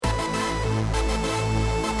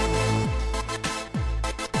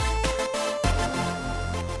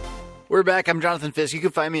We're back. I'm Jonathan Fisk. You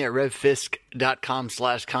can find me at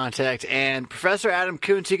revfisk.com/contact. And Professor Adam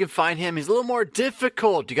Koontz, you can find him. He's a little more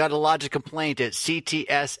difficult. You got to lodge a complaint at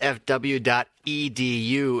ctsfw.edu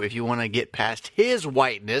if you want to get past his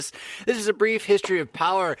whiteness. This is a brief history of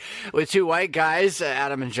power with two white guys,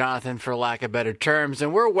 Adam and Jonathan, for lack of better terms.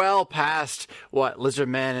 And we're well past,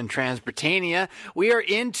 Lizardmen and Trans-Britannia. We are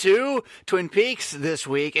into Twin Peaks this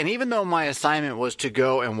week. And even though my assignment was to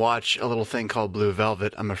go and watch a little thing called Blue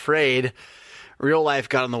Velvet, I'm afraid real life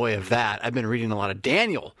got in the way of that. I've been reading a lot of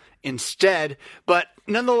Daniel instead, but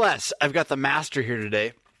nonetheless, I've got the master here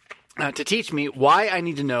today to teach me why I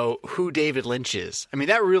need to know who David Lynch is. I mean,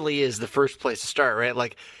 that really is the first place to start, right?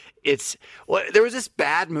 Like, there was this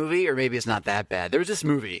bad movie, or maybe it's not that bad. There was this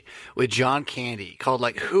movie with John Candy called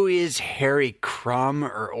Who is Harry Crumb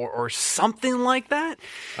or something like that.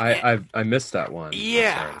 I missed that one.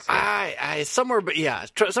 Yeah, somewhere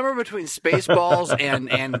between Spaceballs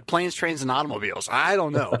and Planes, Trains, and Automobiles. I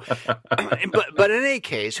don't know, but in any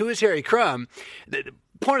case, Who is Harry Crumb? The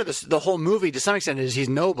point of the whole movie, to some extent, is he's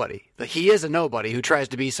nobody. He is a nobody who tries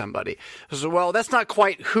to be somebody. So, well, that's not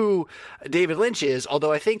quite who David Lynch is,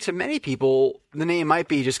 although I think to many people the name might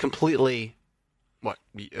be just completely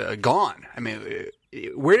gone. I mean,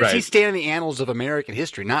 where does he stand in the annals of American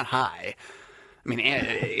history? Not high. I mean,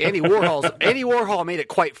 Andy Warhol made it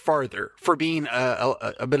quite farther for being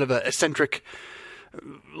a bit of an eccentric,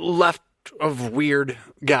 left of weird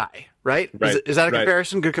guy, right? Is that a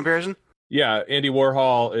comparison? Good comparison? Yeah, Andy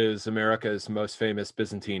Warhol is America's most famous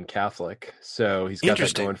Byzantine Catholic, so he's got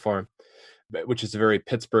that going for him, which is a very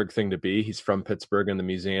Pittsburgh thing to be. He's from Pittsburgh, and the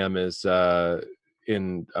museum is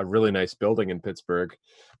in a really nice building in Pittsburgh.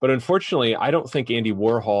 But unfortunately, I don't think Andy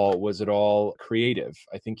Warhol was at all creative.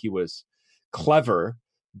 I think he was clever.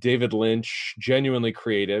 David Lynch, genuinely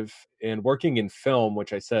creative, and working in film,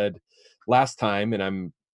 which I said last time, and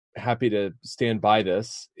I'm happy to stand by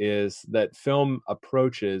this, is that film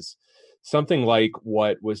approaches something like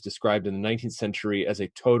what was described in the 19th century as a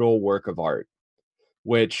total work of art,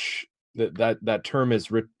 which that term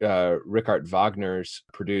is Richard Wagner's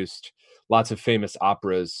produced lots of famous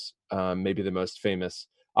operas, maybe the most famous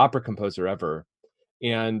opera composer ever.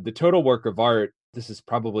 And the total work of art, this is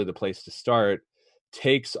probably the place to start,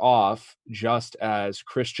 takes off just as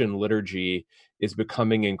Christian liturgy is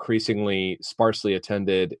becoming increasingly sparsely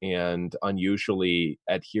attended and unusually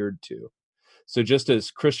adhered to. So just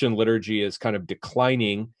as Christian liturgy is kind of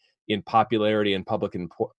declining in popularity and public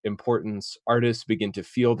importance, artists begin to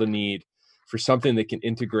feel the need for something that can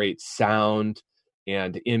integrate sound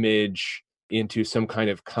and image into some kind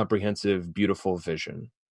of comprehensive, beautiful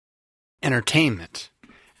vision. Entertainment.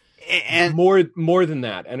 And more than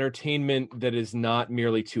that, entertainment that is not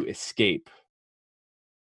merely to escape.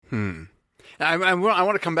 I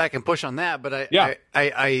want to come back and push on that, but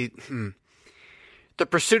the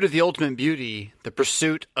pursuit of the ultimate beauty, the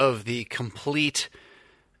pursuit of the complete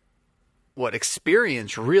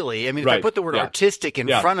experience, really. I mean, if I put the word artistic in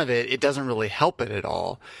front of it, it doesn't really help it at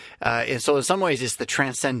all. And so in some ways, it's the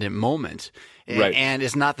transcendent moment. And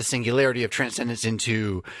it's not the singularity of transcendence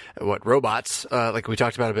into robots, like we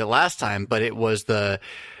talked about a bit last time, but it was the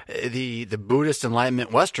Buddhist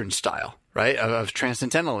Enlightenment Western style, right, of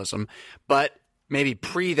transcendentalism. But maybe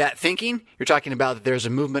pre that thinking, you're talking about that there's a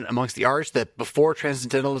movement amongst the arts that before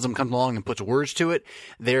transcendentalism comes along and puts words to it,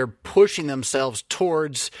 they're pushing themselves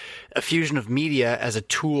towards a fusion of media as a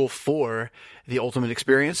tool for the ultimate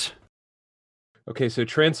experience. Okay, so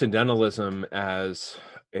transcendentalism as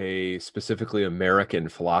a specifically American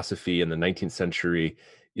philosophy in the 19th century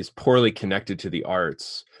is poorly connected to the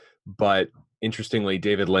arts, but interestingly,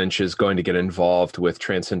 David Lynch is going to get involved with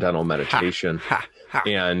transcendental meditation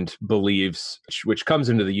and believes, which comes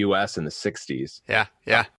into the U.S. in the 60s. Yeah.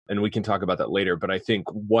 And we can talk about that later. But I think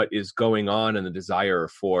what is going on in the desire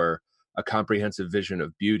for a comprehensive vision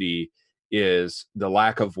of beauty is the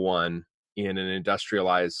lack of one in an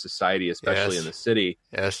industrialized society, especially in the city.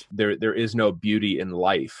 Yes. There is no beauty in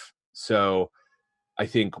life. So I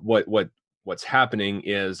think what's happening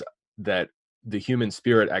is that the human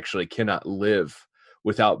spirit actually cannot live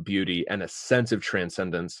without beauty and a sense of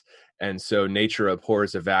transcendence. And so nature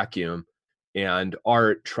abhors a vacuum, and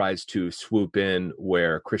art tries to swoop in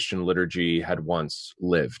where Christian liturgy had once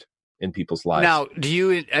lived in people's lives. Now,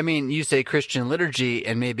 you say Christian liturgy,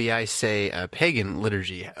 and maybe I say pagan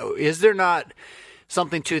liturgy. Is there not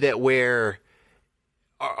something to that where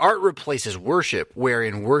art replaces worship,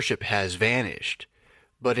 wherein worship has vanished?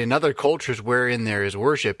 But in other cultures wherein there is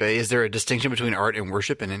worship, is there a distinction between art and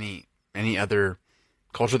worship in any other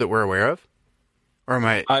culture that we're aware of? Or am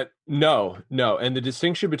I? No. And the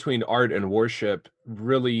distinction between art and worship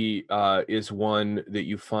really is one that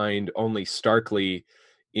you find only starkly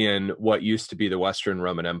in what used to be the Western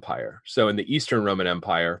Roman Empire. So in the Eastern Roman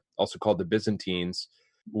Empire, also called the Byzantines,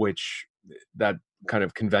 which that kind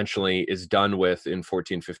of conventionally is done with in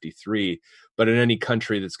 1453, but in any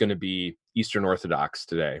country that's going to be Eastern Orthodox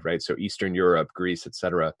today, right? So Eastern Europe, Greece,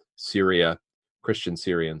 etc., Syria, Christian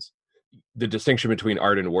Syrians, the distinction between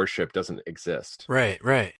art and worship doesn't exist. Right.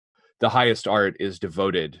 The highest art is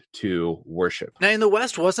devoted to worship. Now, in the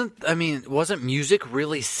West, wasn't music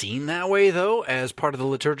really seen that way though, as part of the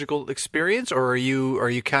liturgical experience, or are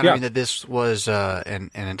you countering that this was an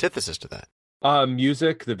antithesis to that?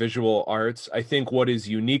 Music, the visual arts. I think what is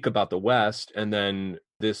unique about the West, and then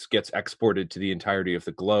this gets exported to the entirety of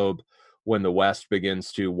the globe when the West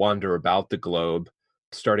begins to wander about the globe,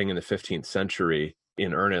 starting in the 15th century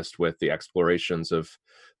in earnest with the explorations of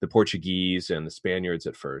the Portuguese and the Spaniards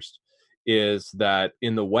at first, is that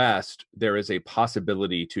in the West, there is a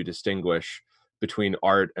possibility to distinguish between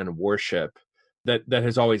art and worship that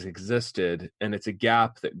has always existed. And it's a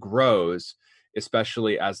gap that grows,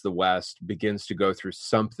 especially as the West begins to go through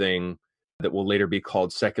something that will later be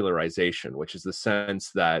called secularization, which is the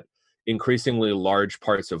sense that increasingly large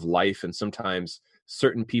parts of life, and sometimes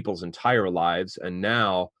certain people's entire lives, and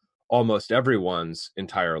now almost everyone's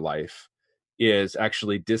entire life, is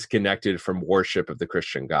actually disconnected from worship of the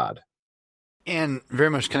Christian God. And very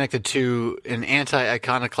much connected to an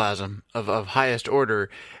anti-iconoclasm of highest order,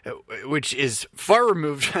 which is far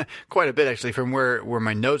removed quite a bit, actually, from where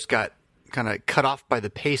my notes got kind of cut off by the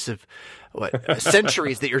pace of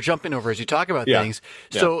centuries that you're jumping over as you talk about things.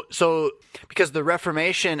 So because the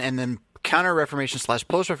Reformation and then Counter-Reformation /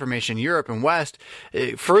 post-Reformation Europe and West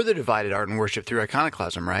further divided art and worship through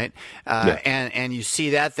iconoclasm, right? And you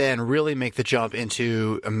see that then really make the jump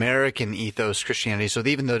into American ethos Christianity. So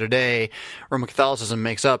even though today Roman Catholicism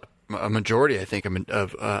makes up a majority, I think,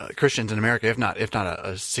 of Christians in America, if not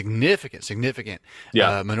a significant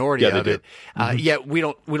minority of it. Yet we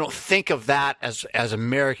don't think of that as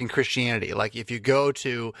American Christianity. Like if you go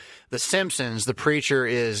to The Simpsons, the preacher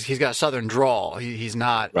he's got a Southern drawl. He's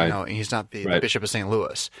not, he's not the Bishop of St.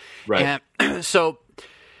 Louis. Right. And so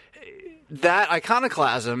that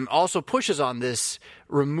iconoclasm also pushes on this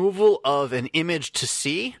removal of an image to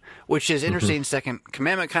see, which is interesting, Second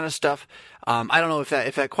Commandment kind of stuff. I don't know if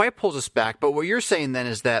that quite pulls us back, but what you're saying then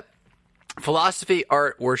is that philosophy,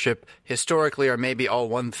 art, worship, historically are maybe all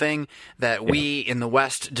one thing, that we in the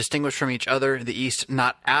West distinguish from each other, the East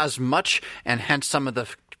not as much, and hence some of the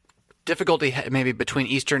difficulty maybe between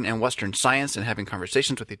Eastern and Western science and having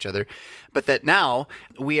conversations with each other, but that now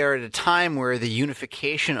we are at a time where the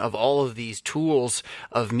unification of all of these tools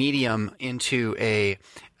of medium into a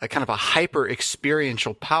kind of a hyper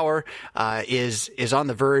experiential power is on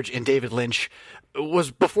the verge, and David Lynch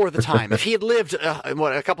was before the time. If he had lived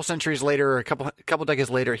a couple centuries later or a couple decades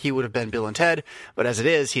later, he would have been Bill and Ted, but as it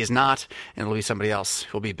is, he is not, and it'll be somebody else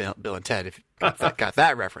who'll be Bill and Ted if got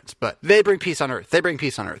that reference. But they bring peace on earth. They bring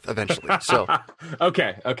peace on earth eventually. So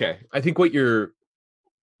okay. I think what you're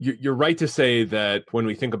right to say that when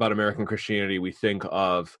we think about American Christianity, we think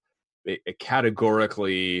of a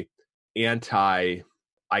categorically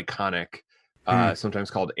anti-iconic,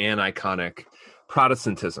 sometimes called aniconic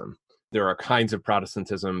Protestantism. There are kinds of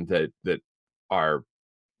Protestantism that are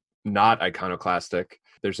not iconoclastic.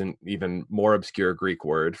 There's an even more obscure Greek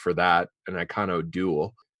word for that, an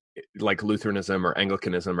iconodual. Like Lutheranism or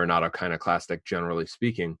Anglicanism are not iconoclastic, generally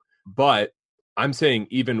speaking. But I'm saying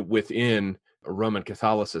even within Roman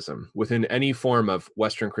Catholicism, within any form of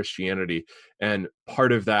Western Christianity, and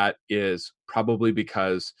part of that is probably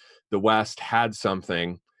because the West had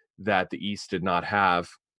something that the East did not have,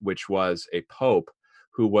 which was a pope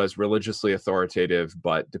who was religiously authoritative,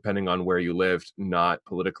 but depending on where you lived, not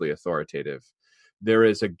politically authoritative. There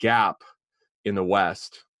is a gap in the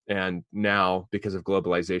West, and now because of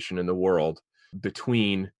globalization in the world,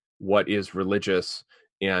 between what is religious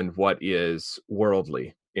and what is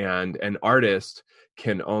worldly. And an artist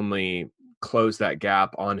can only close that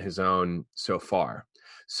gap on his own so far.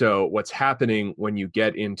 So what's happening when you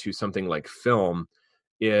get into something like film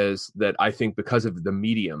is that I think because of the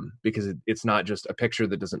medium, because it's not just a picture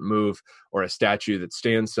that doesn't move or a statue that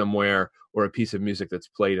stands somewhere or a piece of music that's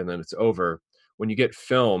played and then it's over. When you get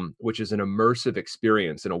film, which is an immersive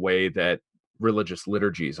experience in a way that religious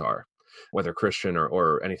liturgies are, whether Christian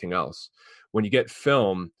or anything else, when you get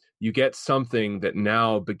film, you get something that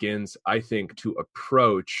now begins, I think, to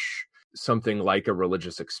approach something like a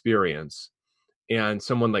religious experience. And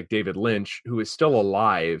someone like David Lynch, who is still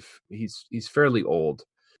alive, he's fairly old.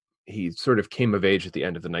 he sort of came of age at the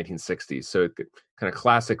end of the 1960s. So kind of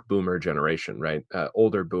classic boomer generation, right?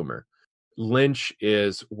 Older boomer. Lynch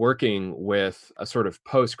is working with a sort of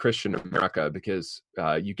post-Christian America because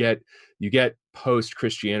you get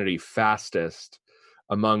post-Christianity fastest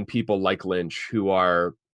among people like Lynch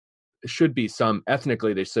who should be some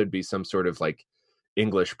ethnically, they should be some sort of like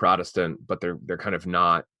English Protestant, but they're kind of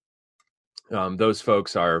not. Those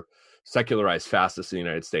folks are secularized fastest in the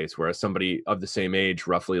United States, whereas somebody of the same age,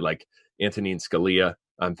 roughly like Antonin Scalia,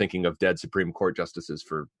 I'm thinking of dead Supreme Court justices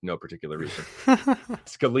for no particular reason.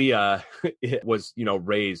 Scalia was,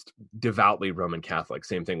 raised devoutly Roman Catholic.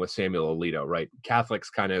 Same thing with Samuel Alito, right?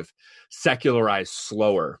 Catholics kind of secularized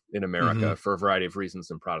slower in America for a variety of reasons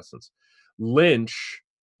than Protestants. Lynch,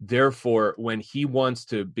 therefore, when he wants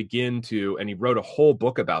to begin to, and he wrote a whole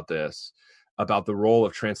book about this, about the role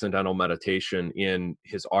of transcendental meditation in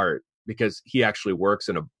his art, because he actually works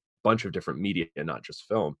in a bunch of different media and not just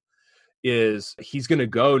film, is he's going to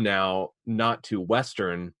go now not to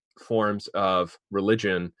Western forms of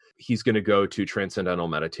religion. He's going to go to transcendental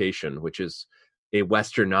meditation, which is a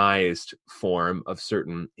Westernized form of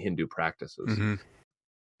certain Hindu practices.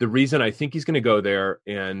 The reason I think he's going to go there,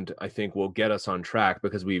 and I think will get us on track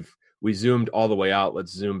because we zoomed all the way out,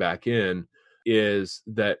 let's zoom back in, is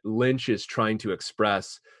that Lynch is trying to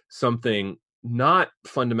express something not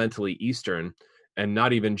fundamentally Eastern and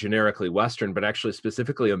not even generically Western, but actually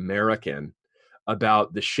specifically American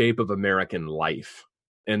about the shape of American life.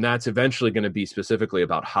 And that's eventually going to be specifically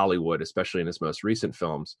about Hollywood, especially in his most recent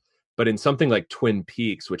films. But in something like Twin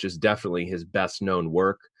Peaks, which is definitely his best known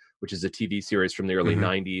work, which is a TV series from the early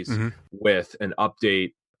 90s with an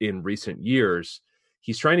update in recent years,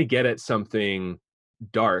 he's trying to get at something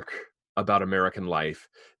dark about American life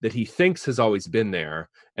that he thinks has always been there,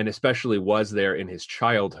 and especially was there in his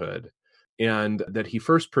childhood, and that he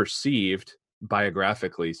first perceived,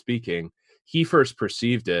 biographically speaking, he first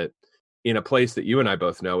perceived it in a place that you and I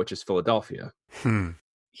both know, which is Philadelphia.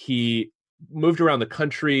 He moved around the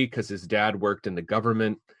country because his dad worked in the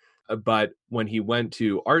government, but when he went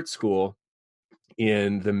to art school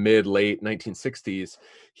in the mid-late 1960s,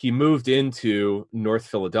 he moved into North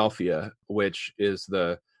Philadelphia, which is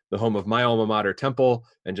the home of my alma mater, Temple,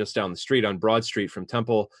 and just down the street on Broad Street from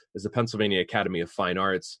Temple is the Pennsylvania Academy of Fine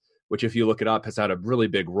Arts, which, if you look it up, has had a really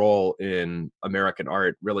big role in American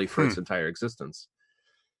art, really for its entire existence.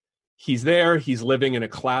 He's there. He's living in a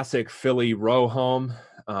classic Philly row home.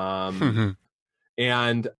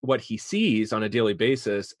 And what he sees on a daily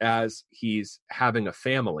basis as he's having a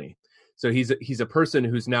family. So he's a person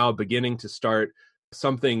who's now beginning to start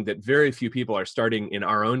something that very few people are starting in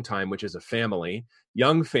our own time, which is a family,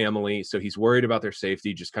 young family. So he's worried about their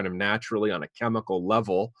safety, just kind of naturally on a chemical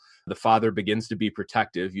level. The father begins to be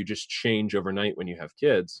protective. You just change overnight when you have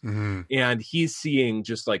kids. And he's seeing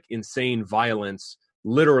just like insane violence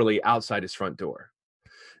literally outside his front door,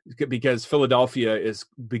 because Philadelphia is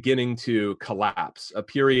beginning to collapse. A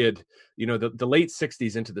period, the late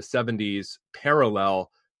 60s into the 70s parallel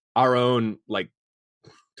our own like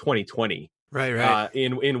 2020. Right.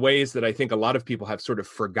 In ways that I think a lot of people have sort of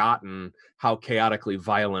forgotten how chaotically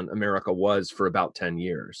violent America was for about 10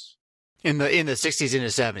 years. In the 60s into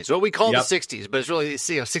 70s. What we call the 60s, but it's really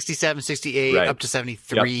 67, 68, up to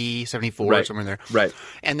 73, 74, somewhere in there. Right.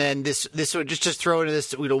 And then this would just throw into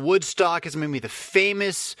this, Woodstock is maybe the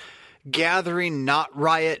famous gathering, not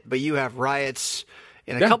riot, but you have riots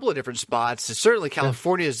in a couple of different spots. Certainly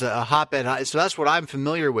California is a hotbed, so that's what I'm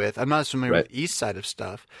familiar with. I'm not as familiar with the east side of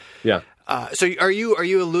stuff. Yeah. So are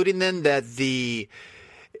you alluding then that the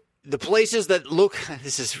places that look,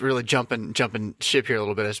 this is really jumping ship here a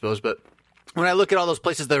little bit, I suppose, but when I look at all those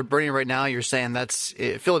places that are burning right now, you're saying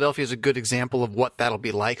Philadelphia is a good example of what that'll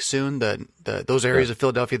be like soon. Those areas of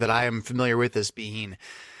Philadelphia that I am familiar with as being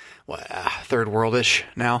third worldish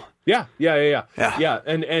now. Yeah.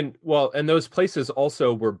 And those places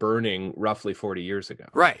also were burning roughly 40 years ago.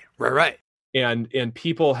 Right. And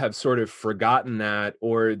people have sort of forgotten that,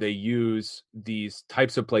 or they use these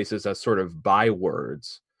types of places as sort of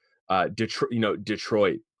bywords.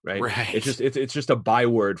 Detroit, right? It's just a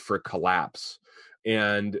byword for collapse.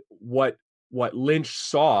 And what Lynch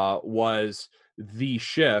saw was the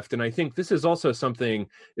shift. And I think this is also something,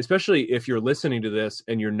 especially if you're listening to this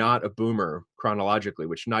and you're not a boomer chronologically,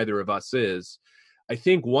 which neither of us is, I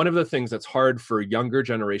think one of the things that's hard for younger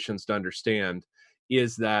generations to understand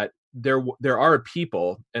is that there are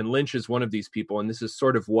people, and Lynch is one of these people, and this is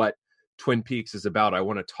sort of what Twin Peaks is about. I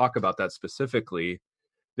want to talk about that specifically.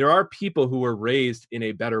 There are people who were raised in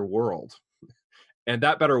a better world, And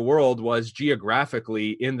that better world was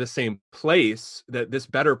geographically in the same place. That this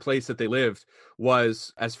better place that they lived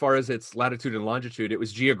was, as far as its latitude and longitude, it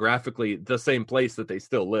was geographically the same place that they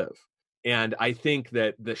still live. And I think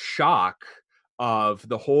that the shock of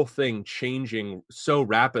the whole thing changing so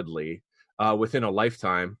rapidly within a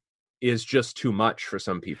lifetime is just too much for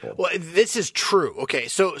some people. Well, this is true. Okay,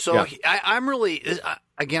 so yeah. I'm really,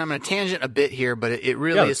 again, I'm going to tangent a bit here, but it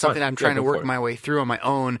really is something I'm trying to work my way through on my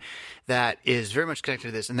own that is very much connected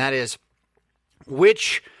to this, and that is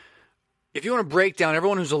if you want to break down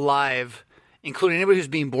everyone who's alive, including anybody who's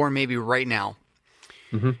being born maybe right now,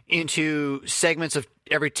 into segments of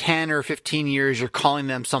every 10 or 15 years, you're calling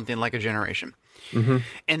them something like a generation. And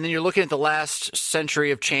then you're looking at the last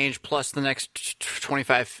century of change plus the next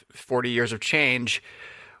 25, 40 years of change.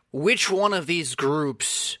 Which one of these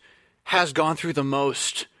groups has gone through the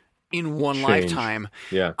most in one lifetime?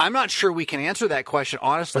 Yeah. I'm not sure we can answer that question,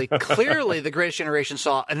 honestly. Clearly, the Greatest Generation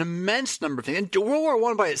saw an immense number of things. And World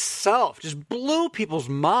War I by itself just blew people's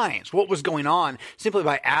minds what was going on simply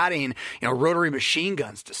by adding, rotary machine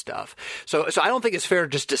guns to stuff. So I don't think it's fair to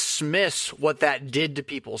just dismiss what that did to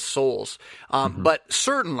people's souls. But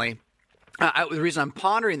certainly, the reason I'm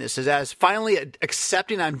pondering this is as finally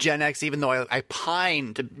accepting I'm Gen X, even though I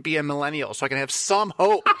pine to be a millennial, so I can have some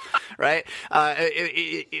hope, right?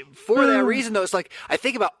 For that reason, though, it's like I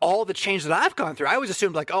think about all the change that I've gone through. I always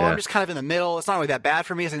assumed I'm just kind of in the middle. It's not really that bad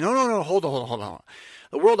for me. I say, no, hold on.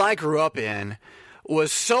 The world I grew up in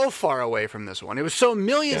was so far away from this one. It was so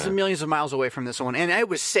millions and millions of miles away from this one, and it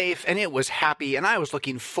was safe, and it was happy, and I was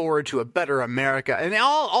looking forward to a better America. And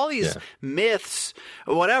all these myths,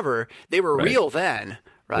 whatever, they were real then,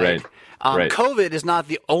 right? COVID is not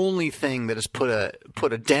the only thing that has put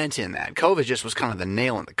a dent in that. COVID just was kind of the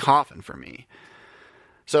nail in the coffin for me.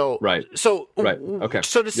 So who's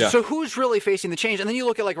really facing the change? And then you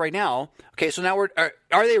look at like right now. Okay, so now are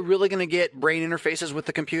they really going to get brain interfaces with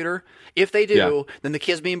the computer? If they do, then the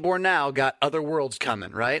kids being born now got other worlds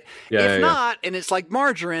coming, right? If not, and it's like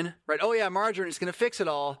margarine, right? Oh yeah, margarine is going to fix it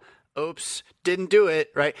all. Oops, didn't do it,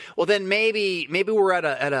 right? Well, then maybe we're at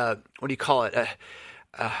a what do you call it?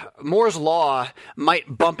 Moore's law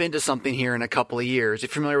might bump into something here in a couple of years. You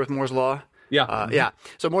familiar with Moore's law? Yeah.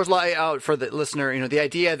 So Moore's law, for the listener, the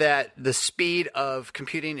idea that the speed of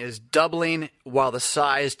computing is doubling while the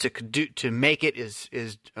size to make it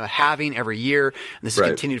is halving every year. And this has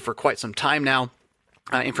continued for quite some time now.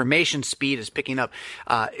 Information speed is picking up.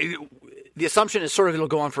 The assumption is sort of it'll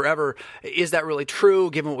go on forever. Is that really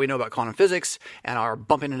true, given what we know about quantum physics and our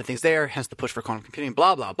bumping into things there, hence the push for quantum computing,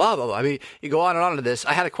 blah, blah, blah, blah, blah. I mean, you go on and on to this.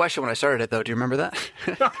 I had a question when I started it, though. Do you remember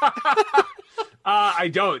that? I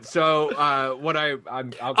don't. So I'll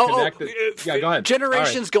connect it. Yeah, go ahead.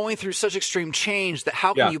 Generations going through such extreme change that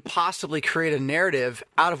how can you possibly create a narrative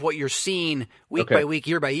out of what you're seeing week by week,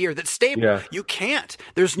 year by year that's stable? Yeah. You can't.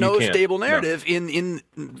 There's no stable narrative in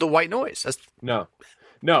the white noise. No.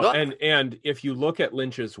 And if you look at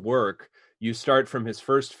Lynch's work, you start from his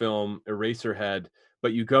first film, Eraserhead,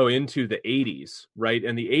 but you go into the 80s, right?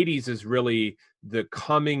 And the 80s is really the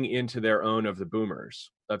coming into their own of the boomers,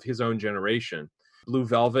 of his own generation. Blue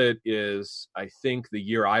Velvet is, I think, the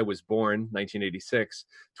year I was born, 1986.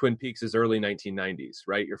 Twin Peaks is early 1990s,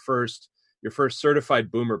 right? Your first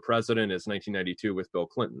certified boomer president is 1992 with Bill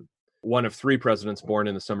Clinton, one of three presidents born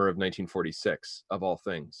in the summer of 1946, of all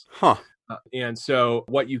things. And so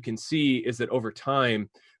what you can see is that over time,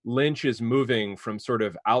 Lynch is moving from sort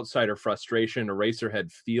of outsider frustration.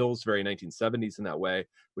 Eraserhead feels very 1970s in that way,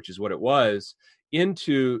 which is what it was,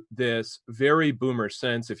 into this very boomer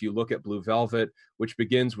sense. If you look at Blue Velvet, which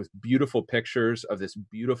begins with beautiful pictures of this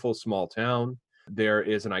beautiful small town, there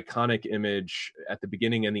is an iconic image at the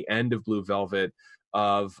beginning and the end of Blue Velvet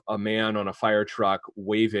of a man on a fire truck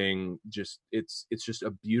waving. It's just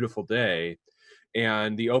a beautiful day.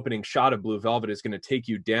 And the opening shot of Blue Velvet is going to take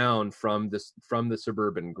you down from the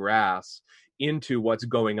suburban grass into what's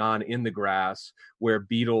going on in the grass, where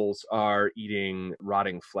beetles are eating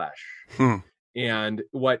rotting flesh. And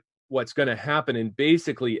what's going to happen in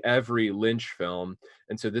basically every Lynch film,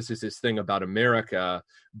 and so this is his thing about America,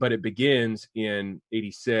 but it begins in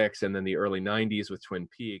 86 and then the early 90s with Twin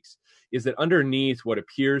Peaks, is that underneath what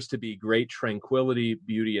appears to be great tranquility,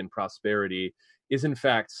 beauty, and prosperity is in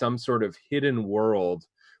fact some sort of hidden world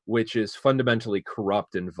which is fundamentally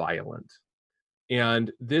corrupt and violent.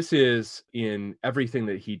 And this is, in everything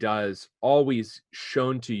that he does, always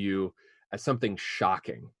shown to you as something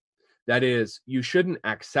shocking. That is, you shouldn't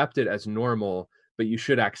accept it as normal, but you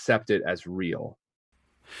should accept it as real.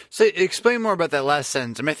 So explain more about that last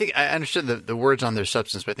sentence. I mean, I think I understood the words on their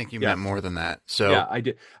substance, but I think you meant more than that. So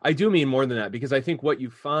yeah, I do mean more than that, because I think what you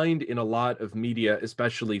find in a lot of media,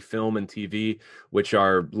 especially film and TV, which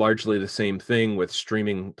are largely the same thing with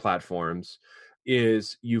streaming platforms,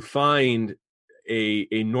 is you find a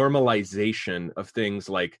normalization of things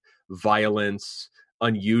like violence,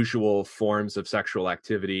 unusual forms of sexual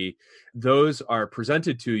activity. Those are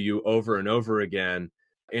presented to you over and over again.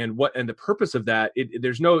 And the purpose of that,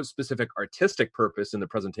 there's no specific artistic purpose in the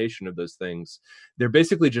presentation of those things. They're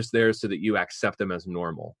basically just there so that you accept them as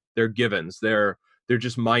normal. They're givens. They're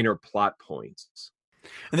just minor plot points.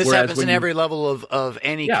 And this happens in every level of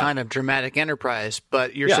any kind of dramatic enterprise.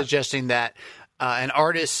 But you're suggesting that an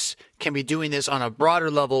artist can be doing this on a broader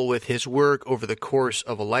level with his work over the course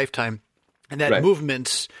of a lifetime, and that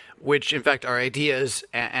movements, which in fact are ideas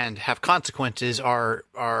and have consequences, are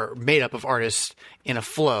made up of artists in a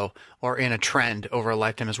flow or in a trend over a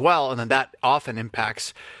lifetime as well. And then that often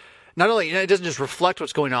impacts, not only, it doesn't just reflect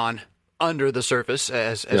what's going on under the surface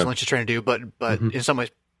as Lynch is trying to do, but in some ways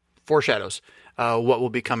foreshadows what will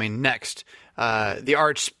be coming next. The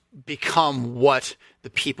arts become what the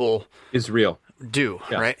people is real do,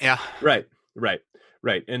 right? Yeah.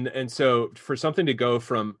 Right. And so for something to go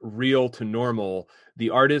from real to normal, the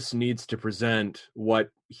artist needs to present what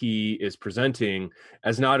he is presenting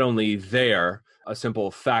as not only a simple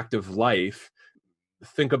fact of life.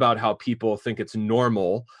 Think about how people think it's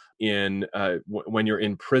normal when you're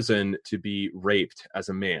in prison to be raped as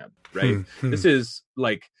a man, right? This is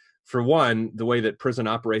like, for one, the way that prison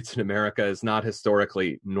operates in America is not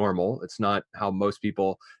historically normal. It's not how most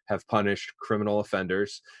people have punished criminal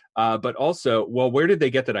offenders. But also, well, where did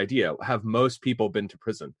they get that idea? Have most people been to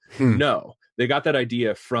prison? No, they got that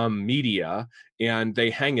idea from media, and they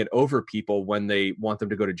hang it over people when they want them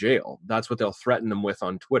to go to jail. That's what they'll threaten them with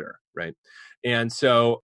on Twitter, right? And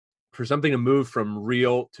so for something to move from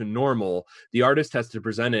real to normal, the artist has to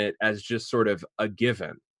present it as just sort of a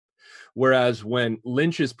given. Whereas when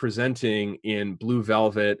Lynch is presenting in Blue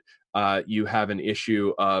Velvet, you have an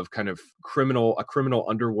issue of kind of a criminal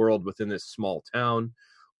underworld within this small town.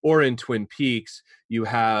 Or in Twin Peaks, you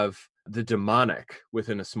have the demonic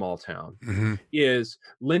within a small town. Is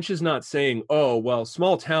Lynch is not saying, oh, well,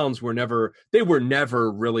 small towns were never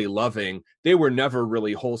really loving. They were never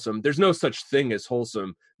really wholesome. There's no such thing as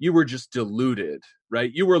wholesome. You were just deluded,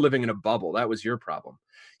 right? You were living in a bubble. That was your problem.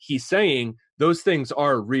 He's saying those things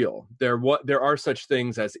are real. There are such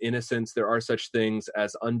things as innocence. There are such things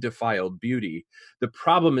as undefiled beauty. The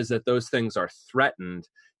problem is that those things are threatened,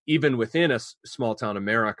 even within a small town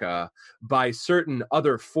America, by certain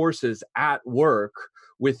other forces at work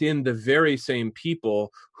within the very same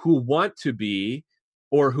people who want to be,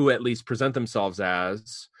 or who at least present themselves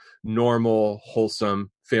as, normal, wholesome,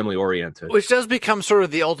 family-oriented. Which does become sort of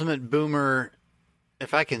the ultimate boomer,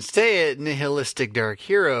 if I can say it, nihilistic dark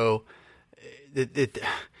hero. The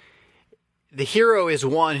hero is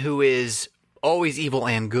one who is always evil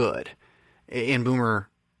and good in boomer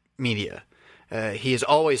media. He is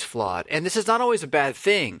always flawed. And this is not always a bad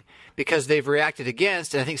thing, because they've reacted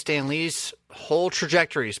against, and I think Stan Lee's whole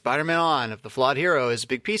trajectory, Spider-Man On, of the flawed hero, is a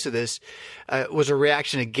big piece of this, was a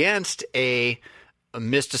reaction against a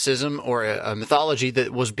mysticism or a mythology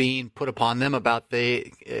that was being put upon them about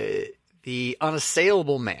the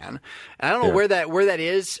unassailable man. And I don't know where that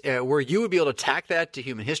is, where you would be able to tack that to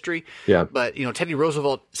human history. Yeah. But Teddy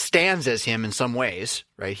Roosevelt stands as him in some ways,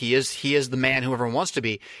 right? He is the man who everyone wants to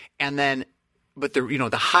be. And then, but the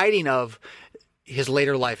hiding of his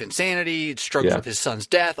later life insanity, struggles with his son's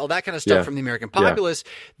death, all that kind of stuff from the American populace,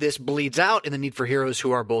 this bleeds out in the need for heroes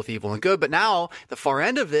who are both evil and good. But now, the far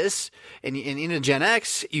end of this, and in Gen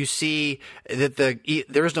X, you see that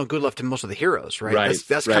there is no good left in most of the heroes, right?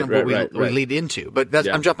 That's kind of what we lead into. But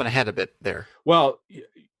I'm jumping ahead a bit there. Well,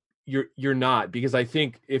 you're not, because I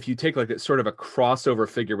think if you take like a sort of a crossover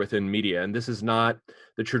figure within media, and this is not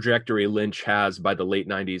the trajectory Lynch has by the late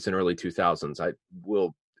 90s and early 2000s, I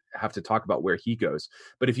will have to talk about where he goes.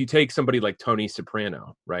 But if you take somebody like Tony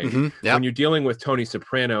Soprano, right? When you're dealing with Tony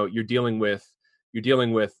Soprano, you're dealing with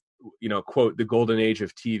quote, the golden age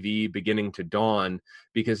of TV beginning to dawn,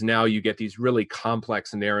 because now you get these really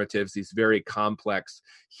complex narratives, these very complex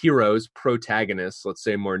heroes, protagonists, let's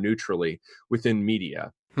say more neutrally, within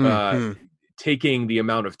media. Taking the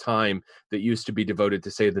amount of time that used to be devoted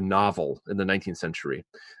to, say, the novel in the 19th century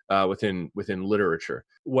within literature.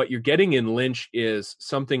 What you're getting in Lynch is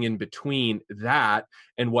something in between that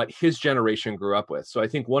and what his generation grew up with. So I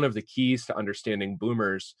think one of the keys to understanding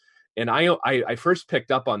boomers, and I first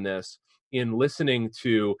picked up on this in listening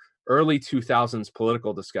to early 2000s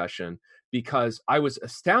political discussion, because I was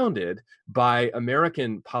astounded by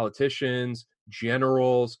American politicians,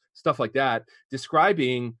 generals, stuff like that,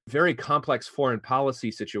 describing very complex foreign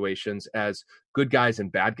policy situations as good guys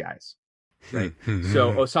and bad guys. Right.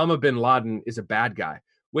 So Osama bin Laden is a bad guy,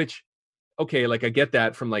 which, okay, like I get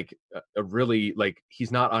that from like a really like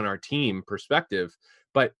he's not on our team perspective,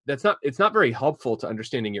 but it's not very helpful to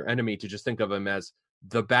understanding your enemy to just think of him as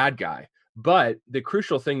the bad guy. But the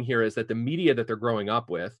crucial thing here is that the media that they're growing up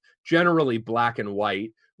with, generally black and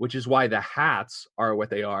white, which is why the hats are what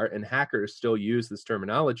they are, and hackers still use this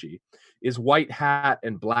terminology, is white hat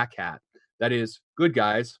and black hat. That is, good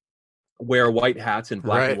guys wear white hats and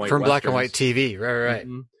black and white from Westerns. Black and white TV, right.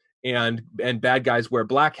 And bad guys wear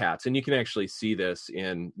black hats, and you can actually see this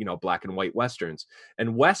in black and white Westerns.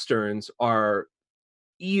 And Westerns are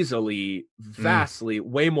easily, vastly,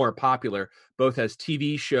 way more popular, both as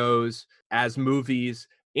TV shows, as movies,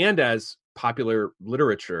 and as popular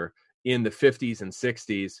literature in the 50s and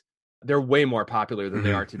 60s. They're way more popular than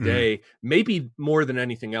they are today, maybe more than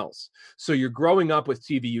anything else. So you're growing up with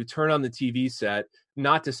TV, you turn on the TV set,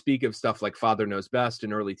 not to speak of stuff like Father Knows Best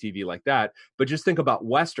and early TV like that, but just think about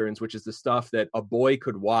Westerns, which is the stuff that a boy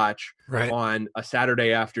could watch on a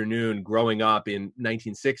Saturday afternoon growing up in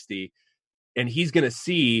 1960, and he's going to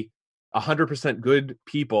see 100% good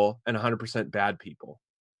people and 100% bad people.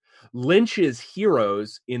 Lynch's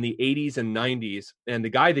heroes in the 80s and 90s, and the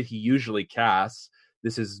guy that he usually casts,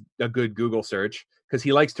 this is a good Google search because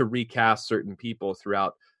he likes to recast certain people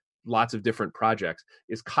throughout lots of different projects,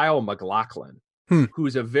 is Kyle MacLachlan,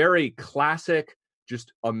 who's a very classic,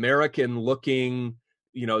 just American looking,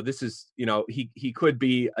 this is, he could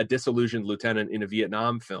be a disillusioned lieutenant in a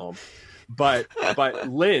Vietnam film, but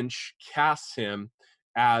Lynch casts him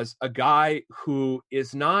as a guy who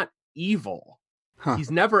is not evil.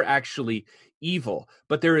 He's never actually evil,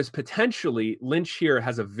 but there is potentially, Lynch here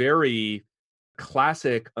has a very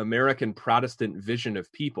classic American Protestant vision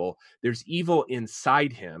of people. There's evil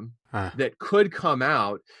inside him that could come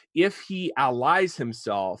out if he allies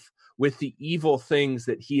himself with the evil things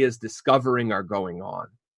that he is discovering are going on.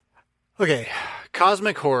 Okay,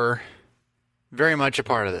 cosmic horror, very much a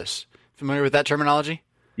part of this. Familiar with that terminology?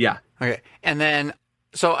 Yeah. Okay, and then,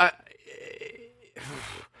 so I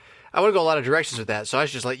want to go a lot of directions with that, so I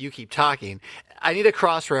should just let you keep talking. I need a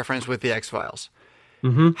cross-reference with the X-Files.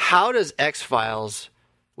 How does X-Files,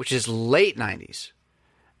 which is late 90s,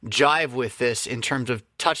 jive with this in terms of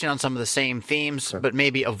touching on some of the same themes, but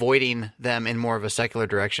maybe avoiding them in more of a secular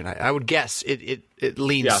direction? I would guess it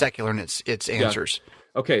leans secular in its answers.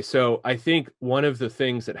 Okay, so I think one of the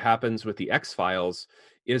things that happens with the X-Files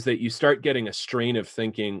is that you start getting a strain of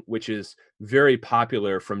thinking which is very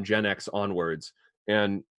popular from Gen X onwards.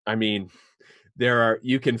 And I mean,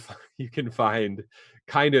 you can find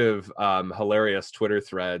kind of hilarious Twitter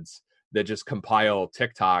threads that just compile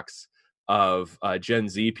TikToks of Gen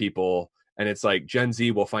Z people, and it's like Gen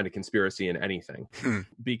Z will find a conspiracy in anything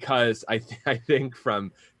because I think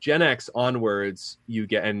from Gen X onwards you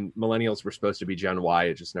get, and millennials were supposed to be Gen Y,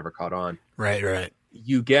 it just never caught on. Right.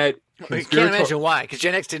 You get I can't imagine why, because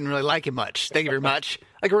Gen X didn't really like it much. Thank you very much.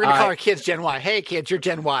 Like, we're going to call our kids Gen Y. Hey, kids, you're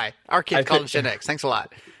Gen Y. Our kids call them Gen X. Thanks a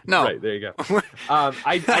lot. No. Right, there you go.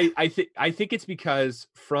 I think it's because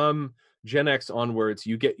from Gen X onwards,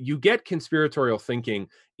 you get conspiratorial thinking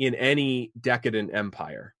in any decadent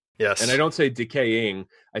empire. Yes. And I don't say decaying,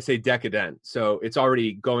 I say decadent. So it's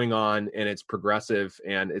already going on and it's progressive,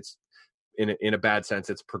 and it's in a bad sense,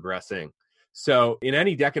 it's progressing. So in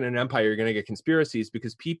any decadent empire, you're going to get conspiracies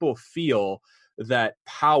because people feel that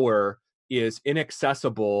power is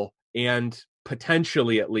inaccessible and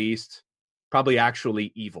potentially, at least, probably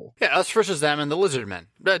actually evil. Yeah, us versus them and the lizard men.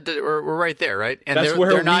 We're right there, right? And that's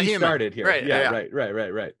where they're not we human. Started here. Right, yeah.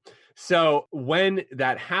 Right. So when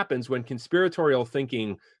that happens, when conspiratorial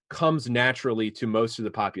thinking comes naturally to most of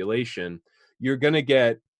the population, you're going to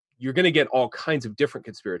get all kinds of different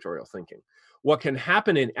conspiratorial thinking. What can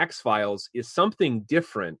happen in X-Files is something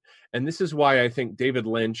different. And this is why I think David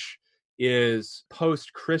Lynch is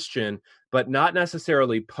post-Christian, but not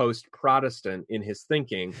necessarily post-Protestant in his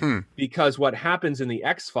thinking. Because what happens in the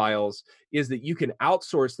X-Files is that you can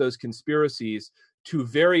outsource those conspiracies to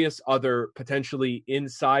various other, potentially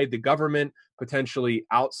inside the government, potentially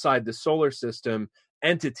outside the solar system,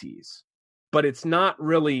 entities. But it's not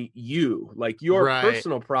really you. Like, your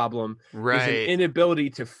personal problem is an inability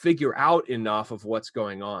to figure out enough of what's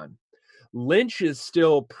going on. Lynch is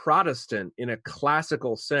still Protestant in a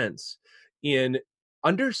classical sense, in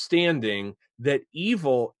understanding that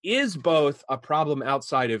evil is both a problem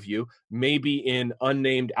outside of you, maybe in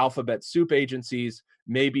unnamed alphabet soup agencies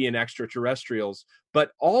maybe in extraterrestrials,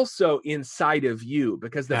 but also inside of you,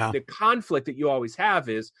 because the conflict that you always have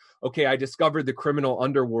is, okay, I discovered the criminal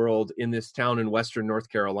underworld in this town in Western North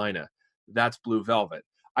Carolina. That's Blue Velvet.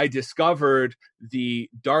 I discovered the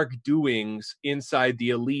dark doings inside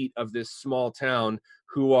the elite of this small town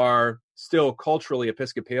who are still culturally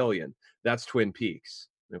Episcopalian. That's Twin Peaks.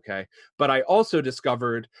 Okay. But I also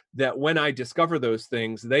discovered that when I discover those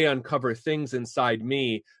things, they uncover things inside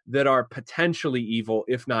me that are potentially evil,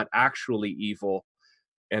 if not actually evil.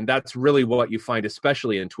 And that's really what you find,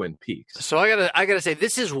 especially in Twin Peaks. So I gotta say,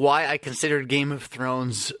 this is why I considered Game of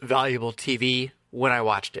Thrones valuable TV when I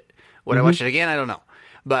watched it. Would I watch it again? I don't know.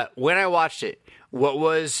 But when I watched it, what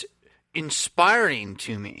was inspiring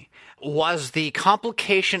to me was the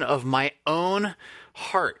complication of my own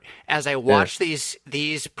heart as I watch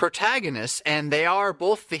these protagonists, and they are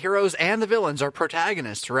both the heroes and the villains are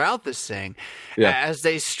protagonists throughout this thing, as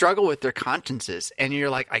they struggle with their consciences, and you're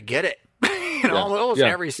like, I get it. Almost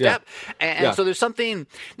every step. And so there's something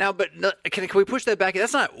now, but can we push that back?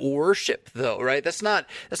 That's not worship though, right? That's not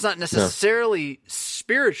necessarily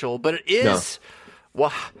spiritual, but it is,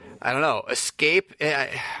 well, I don't know, escape.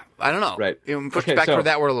 I don't know. Right. Push back for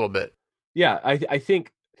that word a little bit. Yeah. I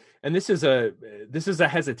think, and this is a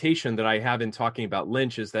hesitation that I have in talking about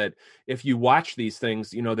Lynch, is that if you watch these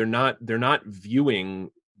things, they're not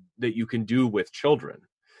viewing that you can do with children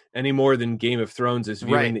any more than Game of Thrones is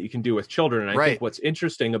viewing that you can do with children. And I think what's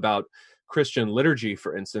interesting about Christian liturgy,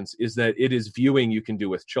 for instance, is that it is viewing you can do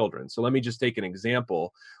with children. So let me just take an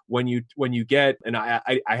example. When you get, and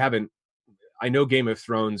I know Game of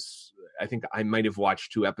Thrones, I think I might have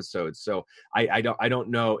watched 2 episodes, so I don't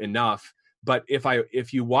know enough. But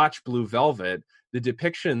if you watch Blue Velvet, the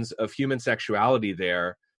depictions of human sexuality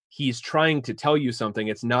there, he's trying to tell you something.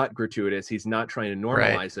 It's not gratuitous. He's not trying to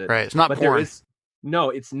normalize it. Right. It's not porn.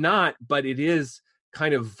 No, it's not, but it is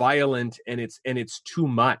kind of violent, and it's too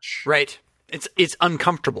much. Right. It's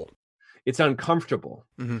uncomfortable. It's uncomfortable.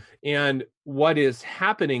 Mm-hmm. And what is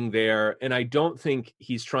happening there, and I don't think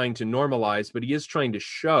he's trying to normalize, but he is trying to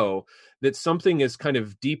show that something is kind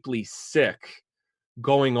of deeply sick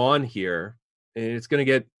going on here. And it's going to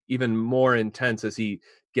get even more intense as he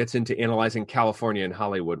gets into analyzing California and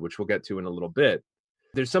Hollywood, which we'll get to in a little bit.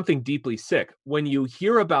 There's something deeply sick. When you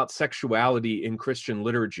hear about sexuality in Christian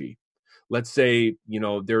liturgy, let's say,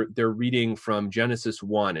 they're reading from Genesis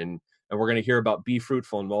 1, and we're going to hear about be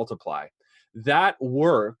fruitful and multiply. That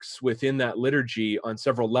works within that liturgy on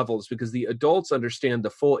several levels because the adults understand the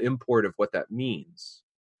full import of what that means.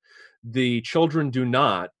 The children do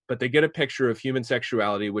not, but they get a picture of human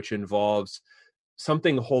sexuality, which involves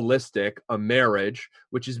something holistic, a marriage,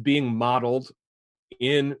 which is being modeled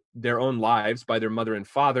in their own lives by their mother and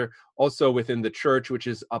father, also within the church, which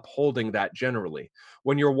is upholding that generally.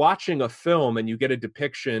 When you're watching a film and you get a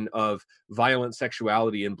depiction of violent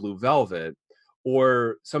sexuality in Blue Velvet,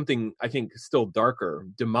 or something, I think, still darker,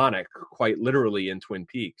 demonic, quite literally in Twin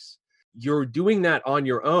Peaks, you're doing that on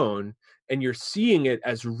your own, and you're seeing it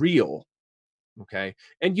as real, okay?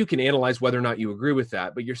 And you can analyze whether or not you agree with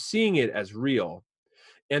that, but you're seeing it as real.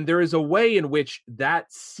 And there is a way in which that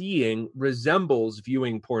seeing resembles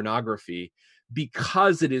viewing pornography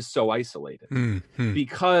because it is so isolated. Mm-hmm.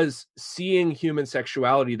 Because seeing human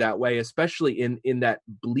sexuality that way, especially in that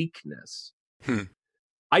bleakness,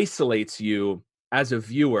 isolates you as a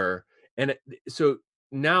viewer. And so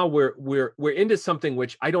now we're into something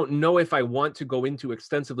which I don't know if I want to go into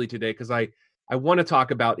extensively today, because I want to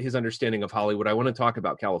talk about his understanding of Hollywood. I want to talk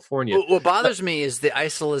about California. What bothers me is the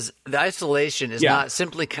isolation is not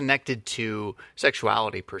simply connected to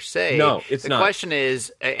sexuality per se. No, it's not. The question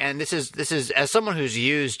is, and this is as someone who's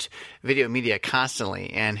used video media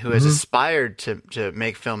constantly and who has aspired to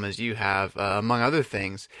make film as you have, among other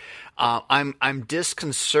things, I'm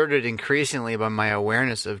disconcerted increasingly by my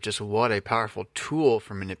awareness of just what a powerful tool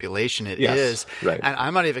for manipulation it is. Right. And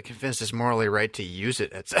I'm not even convinced it's morally right to use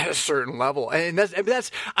it at a certain level. And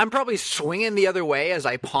that's I'm probably swinging the other way as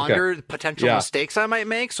I ponder the potential mistakes I might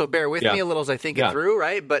make. So bear with me a little as I think it through,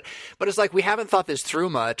 right? But it's like we haven't thought this through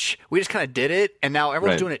much. We just kind of did it, and now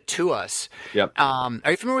everyone's doing it to us. Yep. Are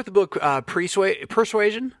you familiar with the book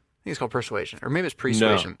Persuasion? I think it's called Persuasion, or maybe it's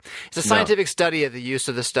Persuasion. No. It's a scientific study of the use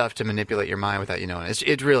of this stuff to manipulate your mind without you knowing.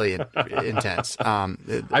 It's really intense.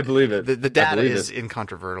 I believe it. The data is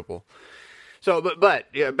incontrovertible. So,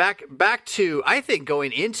 but back to, I think,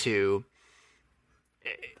 going into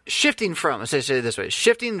shifting from, let's say it this way,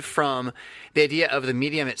 shifting from the idea of the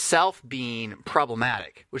medium itself being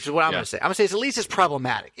problematic, which is what I'm going to say. I'm going to say at least it's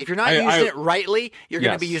problematic. If you're not using it rightly, you're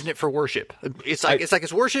going to be using it for worship. It's like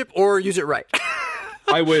it's worship or use it right.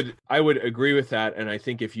 I would agree with that. And I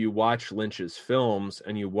think if you watch Lynch's films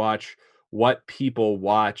and you watch what people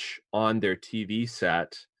watch on their TV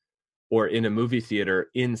set or in a movie theater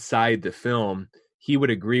inside the film, he would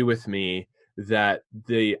agree with me that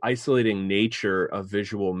the isolating nature of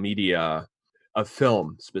visual media, of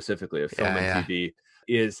film specifically, of film and TV,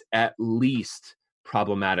 is at least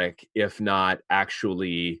problematic, if not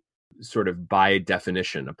actually sort of by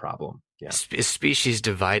definition a problem. Yeah. Species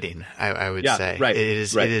dividing, I would say. Right. It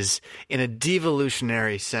is in a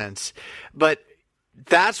devolutionary sense. But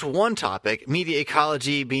that's one topic, media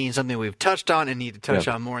ecology being something we've touched on and need to touch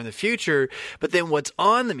on more in the future. But then what's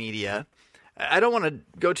on the media, I don't want to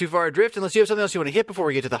go too far adrift unless you have something else you want to hit before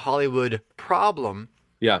we get to the Hollywood problem.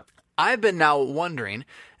 Yeah. I've been now wondering,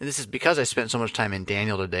 and this is because I spent so much time in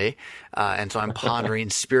Daniel today, and so I'm pondering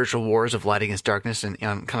spiritual wars of light against darkness and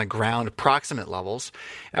on kind of ground proximate levels.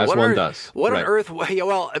 As one does. What on earth?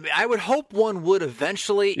 Well, I would hope one would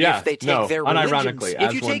eventually if they take their religion.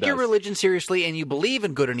 If you take your religion seriously and you believe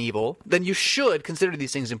in good and evil, then you should consider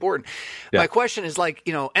these things important. Yeah. My question is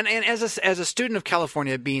and as a student of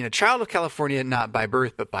California, being a child of California, not by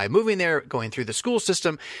birth, but by moving there, going through the school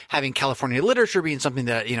system, having California literature being something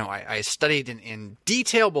that, I studied in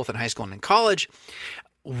detail, both in high school and in college.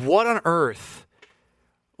 What on earth?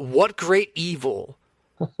 What great evil?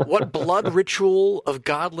 What blood ritual of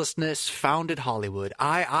godlessness founded Hollywood?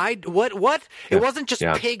 What? Yeah. It wasn't just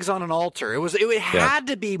pigs on an altar. It had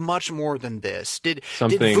to be much more than this. Did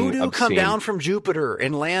voodoo obscene come down from Jupiter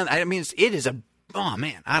and land? I mean, it is oh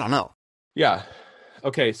man, I don't know. Yeah.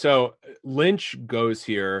 Okay. So Lynch goes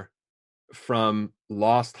here from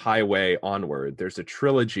Lost Highway onward. There's a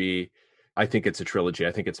trilogy. I think it's a trilogy.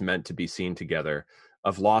 I think it's meant to be seen together,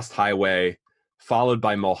 of Lost Highway, followed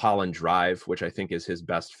by Mulholland Drive, which I think is his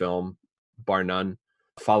best film, bar none,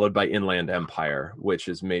 followed by Inland Empire, which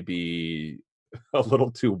is maybe a little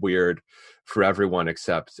too weird for everyone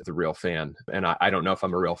except the real fan, and I don't know if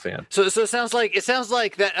I'm a real fan. So it sounds like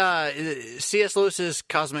that C.S. Lewis's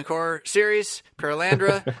Cosmic Horror series,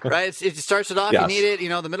 Paralandra, right? It starts it off. Yes. You need it.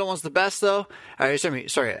 The middle one's the best, though.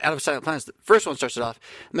 Sorry, Out of Silent Planets. The first one starts it off.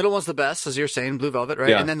 The middle one's the best, as you're saying, Blue Velvet, right?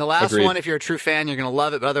 Yeah, and then the last agreed. one, if you're a true fan, you're going to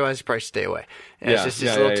love it, but otherwise, you probably stay away. It's just a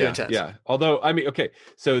little too intense. Yeah. Although, I mean, okay,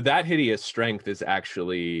 so That Hideous Strength is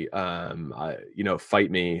actually,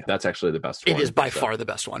 Fight Me. That's actually the best one. It is by far the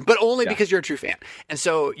best one, but only because you're a true fan. And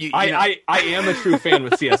so I am a true fan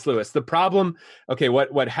with C.S. Lewis. The problem,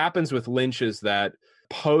 what happens with Lynch is that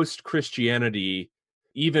post-Christianity,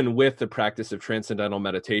 even with the practice of transcendental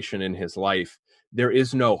meditation in his life, there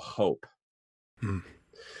is no hope.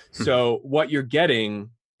 So what you're getting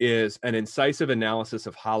is an incisive analysis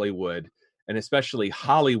of Hollywood, and especially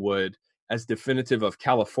Hollywood as definitive of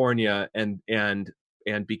California and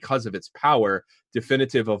because of its power,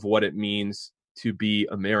 definitive of what it means to be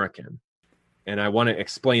American. And I want to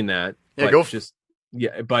explain that. But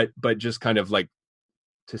just kind of like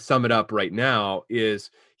to sum it up right now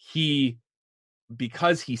is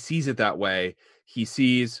because he sees it that way, he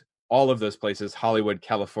sees all of those places, Hollywood,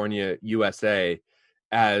 California, USA,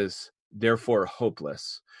 as therefore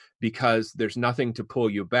hopeless, because there's nothing to pull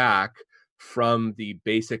you back from the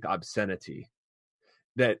basic obscenity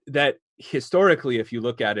that historically, if you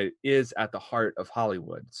look at it, is at the heart of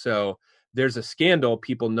Hollywood. So there's a scandal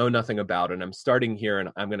people know nothing about, and I'm starting here, and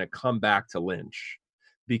I'm going to come back to Lynch,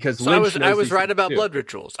 because Lynch I was right about blood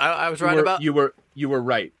rituals. I was right about you were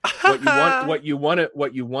right. What you want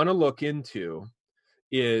to look into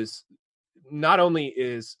is not only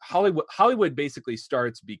is Hollywood basically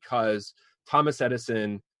starts because Thomas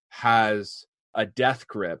Edison has a death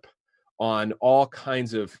grip on all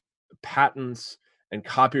kinds of patents and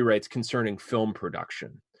copyrights concerning film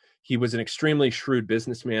production. He was an extremely shrewd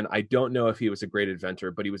businessman. I don't know if he was a great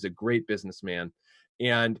inventor, but he was a great businessman.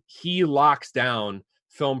 And he locks down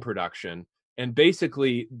film production. And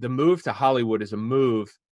basically, the move to Hollywood is a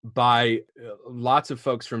move by lots of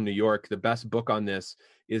folks from New York. The best book on this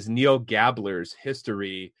is Neil Gabler's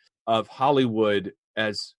History of Hollywood,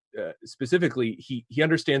 as specifically, he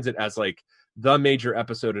understands it as like the major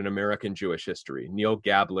episode in American Jewish history. Neil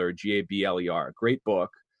Gabler, Gabler, great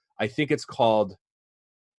book. I think it's called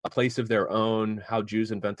A Place of Their Own, How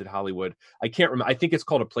Jews Invented Hollywood. I can't remember. I think it's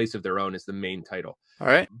called A Place of Their Own is the main title. All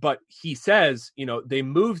right. But he says, they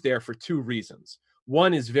moved there for two reasons.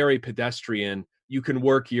 One is very pedestrian. You can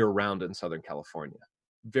work year round in Southern California.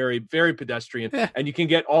 Very, very pedestrian. Yeah. And you can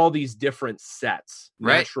get all these different sets,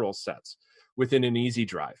 right, natural sets within an easy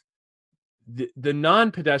drive. The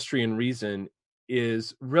non-pedestrian reason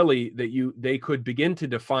is really that they could begin to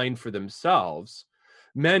define for themselves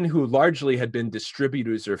men who largely had been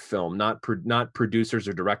distributors of film, not producers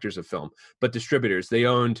or directors of film, but distributors.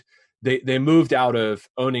 They moved out of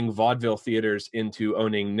owning vaudeville theaters into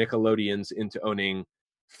owning Nickelodeons, into owning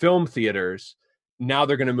film theaters. Now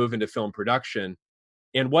they're going to move into film production.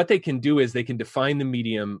 And what they can do is they can define the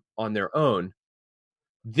medium on their own.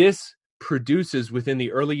 This produces, within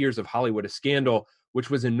the early years of Hollywood, a scandal which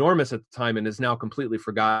was enormous at the time and is now completely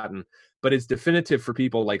forgotten, but is definitive for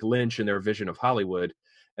people like Lynch and their vision of Hollywood.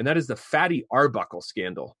 And that is the Fatty Arbuckle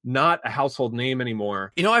scandal. Not a household name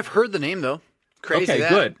anymore. You know, I've heard the name, though. Crazy. Okay,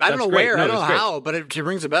 good. I don't know great. where, no, I don't know great. how, but it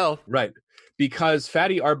rings a bell. Right. Because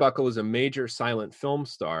Fatty Arbuckle is a major silent film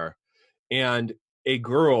star, and a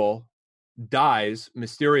girl dies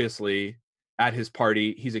mysteriously at his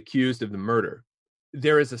party. He's accused of the murder.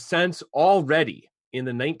 There is a sense already in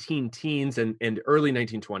the 19-teens and early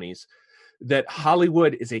 1920s that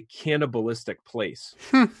Hollywood is a cannibalistic place.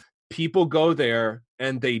 People go there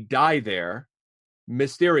and they die there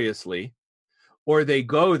mysteriously, or they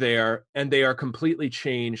go there and they are completely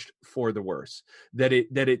changed for the worse, that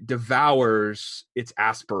it devours its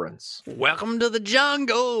aspirants. Welcome to the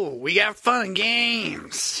jungle. We got fun and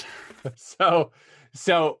games. So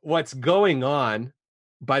what's going on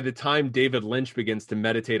by the time David Lynch begins to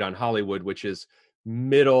meditate on Hollywood, which is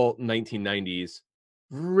middle 1990s,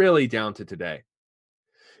 really down to today,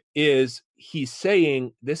 is he's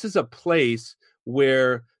saying this is a place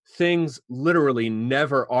where things literally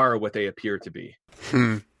never are what they appear to be.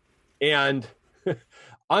 And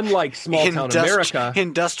unlike small town America,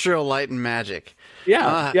 industrial light and magic.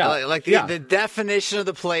 The definition of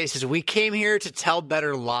the place is we came here to tell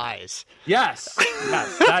better lies. Yes.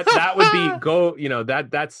 That would be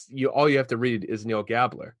that's all you have to read is Neil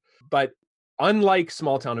Gabler. But unlike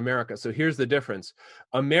small town America, so here's the difference.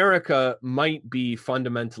 America might be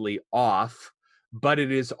fundamentally off, but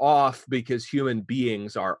it is off because human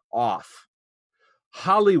beings are off.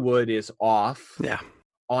 Hollywood is off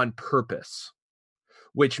on purpose,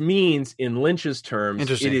 which means in Lynch's terms,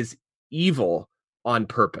 it is evil on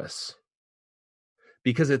purpose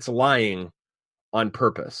because it's lying on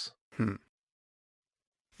purpose. Does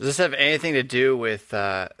this have anything to do with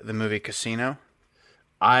the movie Casino?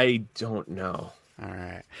 I don't know. All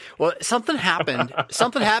right. Well, something happened.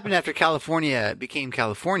 Something happened after California became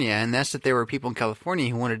California, and that's that there were people in California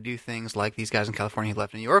who wanted to do things like these guys in California who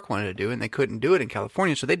left New York wanted to do, and they couldn't do it in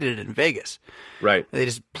California, so they did it in Vegas. Right. They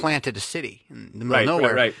just planted a city in the middle of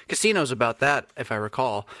nowhere. Right. Casino's about that, if I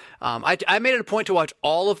recall. I made it a point to watch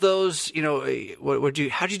all of those. You know,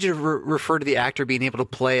 how did you refer to the actor being able to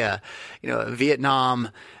play a Vietnam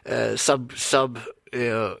sub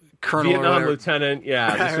colonel, Vietnam lieutenant,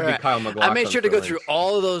 this would be Kyle MacLachlan. I made sure to go through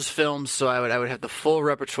all of those films, so I would have the full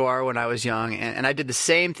repertoire when I was young, and I did the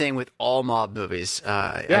same thing with all mob movies.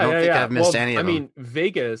 I don't think I've missed any of them. I mean,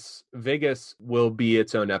 Vegas will be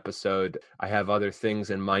its own episode. I have other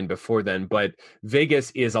things in mind before then, but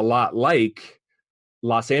Vegas is a lot like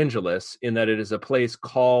Los Angeles in that it is a place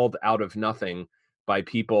called out of nothing by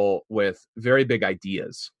people with very big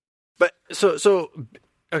ideas. But so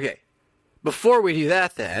okay. Before we do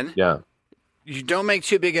that, then, you don't make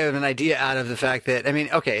too big of an idea out of the fact that,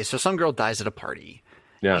 so some girl dies at a party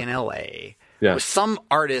in L.A. with some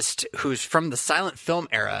artist who's from the silent film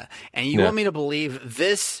era, and you want me to believe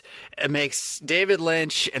this makes David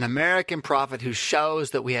Lynch an American prophet who shows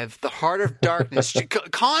that we have the heart of darkness.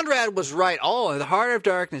 Conrad was right. The heart of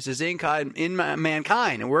darkness is in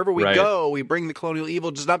mankind, and wherever we go, we bring the colonial evil,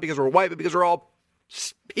 just not because we're white, but because we're all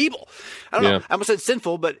evil. I don't know. I almost said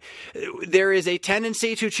sinful, but there is a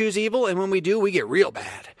tendency to choose evil, and when we do, we get real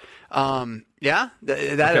bad.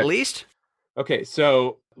 At least. Okay,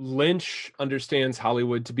 so Lynch understands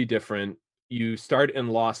Hollywood to be different. You start in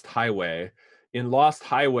Lost Highway. In Lost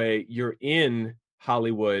Highway, you're in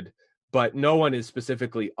Hollywood, but no one is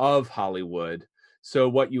specifically of Hollywood. So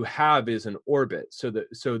what you have is an orbit. So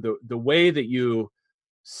the way that you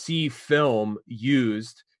see film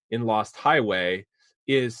used in Lost Highway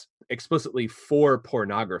is explicitly for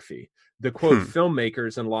pornography. The quote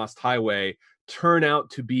filmmakers in Lost Highway turn out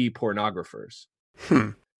to be pornographers.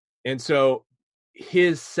 And so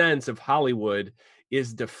his sense of Hollywood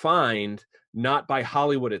is defined not by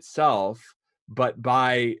Hollywood itself, but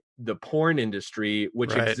by the porn industry,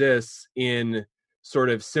 which exists in sort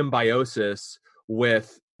of symbiosis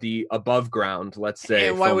with the above ground, let's say.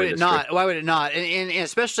 And why would it not? Why would it not? And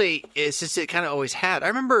especially since it kind of always had. I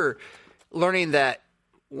remember learning that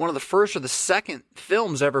one of the first or the second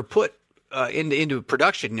films ever put into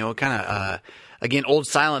production, kind of again, old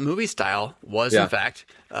silent movie style was in fact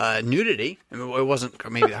nudity. I mean, it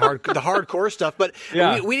wasn't maybe the hardcore stuff, but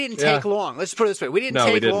we didn't take long. Let's put it this way: we didn't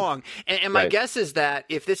take long. And my guess is that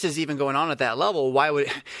if this is even going on at that level, why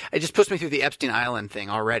would it just puts me through the Epstein Island thing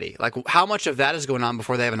already? Like, how much of that is going on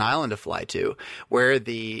before they have an island to fly to, where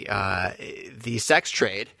the sex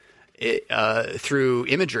trade through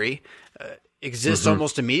imagery exists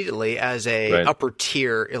almost immediately as a upper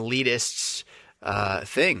tier elitists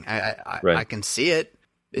thing. I can see it.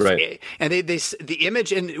 And the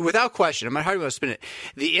image, and without question, no matter how you want to spin it,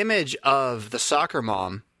 the image of the soccer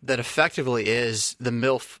mom that effectively is the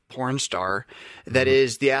MILF porn star, that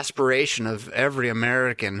is the aspiration of every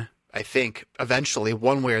American, I think, eventually,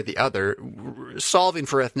 one way or the other, solving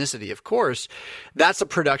for ethnicity, of course. That's a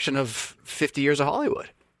production of 50 years of Hollywood.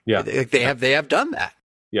 Yeah, they have done that.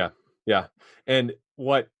 Yeah. And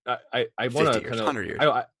what I want to kind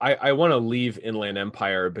of I want to leave Inland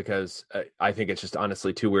Empire because I think it's just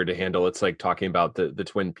honestly too weird to handle. It's like talking about the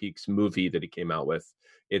Twin Peaks movie that he came out with.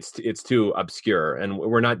 It's too obscure, and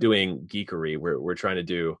we're not doing geekery. We're trying to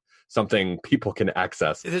do something people can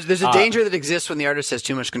access. There's a danger that exists when the artist has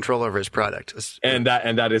too much control over his product, and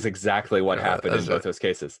that is exactly what happened in both those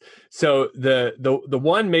cases. So the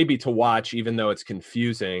one maybe to watch, even though it's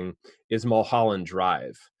confusing, is Mulholland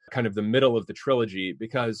Drive, kind of the middle of the trilogy,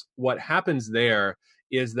 because what happens there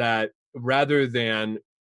is that rather than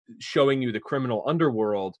showing you the criminal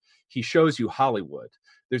underworld, he shows you Hollywood.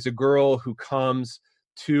 There's a girl who comes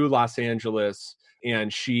to Los Angeles,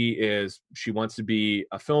 and she wants to be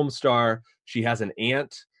a film star. She has an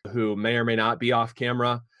aunt who may or may not be off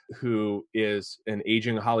camera, who is an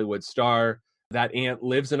aging Hollywood star. That aunt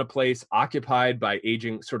lives in a place occupied by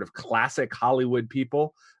aging sort of classic Hollywood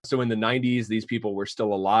people. So in the 90s, these people were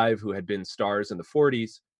still alive who had been stars in the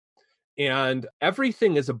 40s. And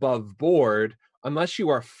everything is above board unless you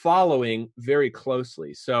are following very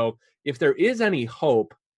closely. So if there is any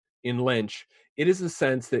hope in Lynch, it is the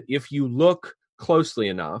sense that if you look closely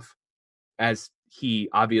enough, as he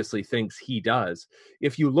obviously thinks he does,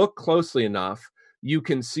 if you look closely enough, you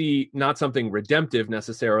can see not something redemptive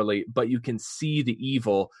necessarily, but you can see the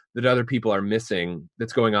evil that other people are missing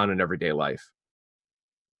that's going on in everyday life.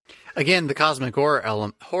 Again, the cosmic horror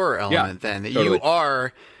element then, that totally. You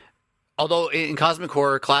are, although in cosmic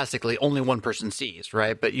horror, classically, only one person sees,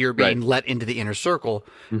 right? But you're being let into the inner circle.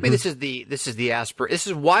 I mean, this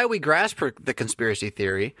is why we grasp the conspiracy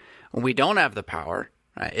theory when we don't have the power,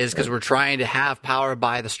 right? Is because we're trying to have power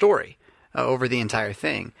by the story over the entire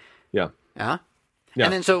thing. Yeah.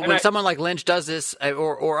 And then when someone like Lynch does this,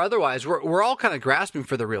 or otherwise, we're all kind of grasping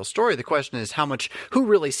for the real story. The question is who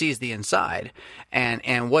really sees the inside,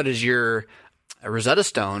 and what is your Rosetta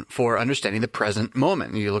Stone for understanding the present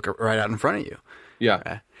moment? You look right out in front of you.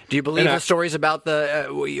 Yeah. Do you believe the stories about I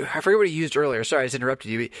forget what he used earlier. Sorry, I just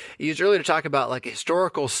interrupted you. He used earlier to talk about like a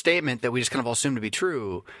historical statement that we just kind of all assume to be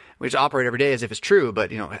true. We just operate every day as if it's true,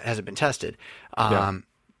 but it hasn't been tested.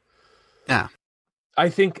 I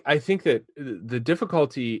think that the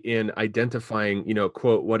difficulty in identifying,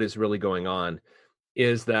 quote, what is really going on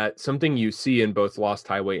is that something you see in both Lost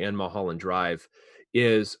Highway and Mulholland Drive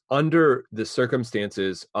is under the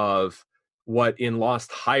circumstances of what in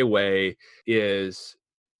Lost Highway is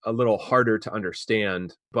a little harder to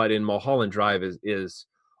understand, but in Mulholland Drive is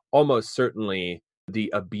almost certainly the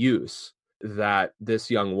abuse that this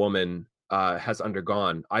young woman has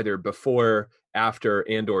undergone, either before, after,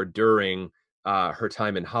 and or during her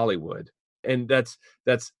time in Hollywood. And that's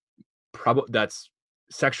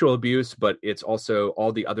sexual abuse, but it's also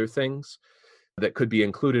all the other things that could be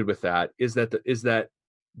included with that. Is that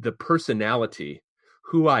the personality,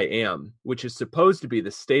 who I am, which is supposed to be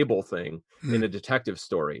the stable thing in a detective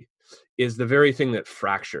story, is the very thing that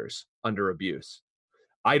fractures under abuse.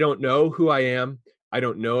 I don't know who I am. I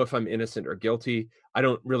don't know if I'm innocent or guilty. I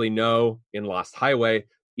don't really know in Lost Highway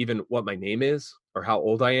even what my name is or how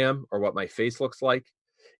old I am or what my face looks like.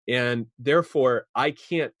 And therefore, I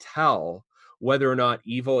can't tell whether or not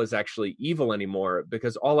evil is actually evil anymore,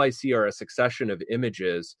 because all I see are a succession of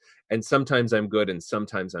images, and sometimes I'm good and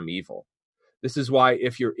sometimes I'm evil. This is why,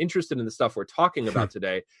 if you're interested in the stuff we're talking about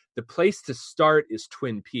today, the place to start is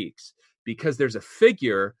Twin Peaks, because there's a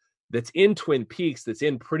figure that's in Twin Peaks that's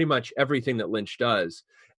in pretty much everything that Lynch does,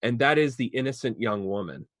 and that is the innocent young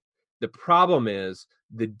woman. The problem is,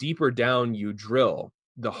 the deeper down you drill,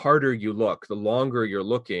 the harder you look, the longer you're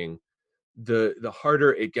looking, the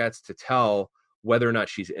harder it gets to tell whether or not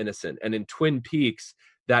she's innocent. And in Twin Peaks,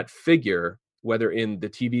 that figure, whether in the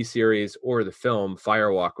TV series or the film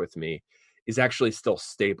Fire Walk with Me, is actually still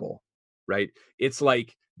stable, right? It's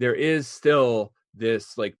like there is still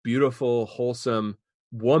this like beautiful, wholesome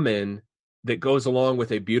woman that goes along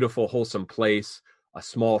with a beautiful, wholesome place, a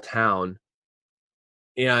small town,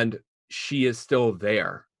 and she is still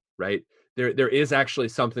there, right? There is actually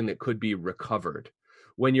something that could be recovered.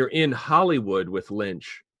 When you're in Hollywood with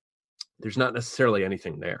Lynch, there's not necessarily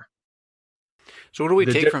anything there. So what do we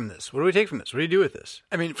take from this? What do we take from this? What do you do with this?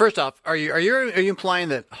 I mean, first off, are you implying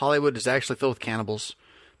that Hollywood is actually filled with cannibals?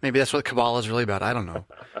 Maybe that's what Kabbalah is really about. I don't know.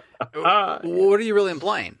 What are you really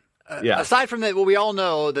implying? Aside from that, well, we all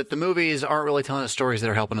know that the movies aren't really telling us stories that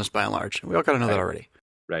are helping us by and large. We all kind of know that already.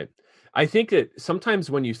 Right. I think that sometimes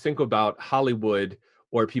when you think about Hollywood,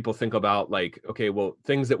 or people think about like, okay, well,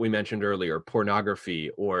 things that we mentioned earlier,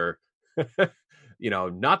 pornography, or,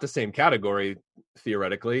 not the same category,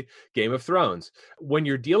 theoretically, Game of Thrones. When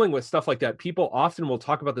you're dealing with stuff like that, people often will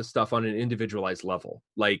talk about this stuff on an individualized level.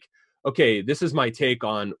 Like, okay, this is my take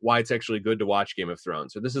on why it's actually good to watch Game of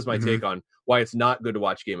Thrones, or this is my take on why it's not good to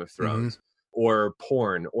watch Game of Thrones, or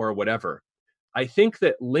porn, or whatever. I think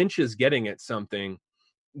that Lynch is getting at something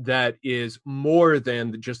that is more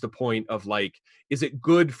than just the point of like, is it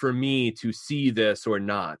good for me to see this or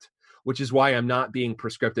not? Which is why I'm not being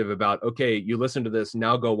prescriptive about, okay, you listen to this,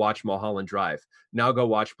 now go watch Mulholland Drive, now go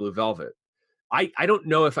watch Blue Velvet. I don't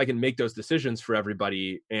know if I can make those decisions for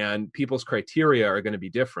everybody, and people's criteria are going to be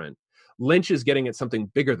different. Lynch is getting at something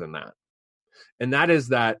bigger than that. And that is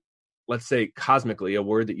that, let's say cosmically, a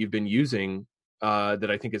word that you've been using that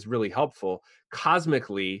I think is really helpful.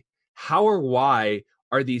 Cosmically, how or why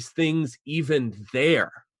are these things even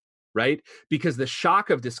there, right? Because the shock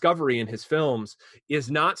of discovery in his films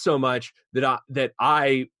is not so much that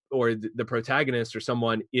I or the protagonist or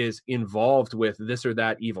someone is involved with this or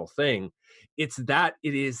that evil thing. It's that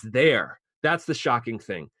it is there. That's the shocking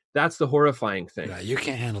thing. That's the horrifying thing. Yeah, you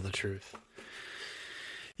can't handle the truth.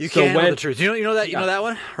 You can't handle the truth. You know that. You know that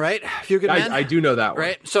one, right? Feel Good Man. I do know that one,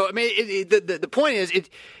 right? So I mean, the point is,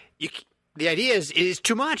 the idea is, it is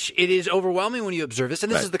too much. It is overwhelming when you observe this,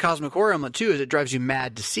 and this is the cosmic horror element too. Is it drives you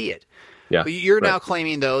mad to see it? Yeah. But you're now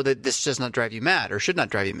claiming though that this does not drive you mad, or should not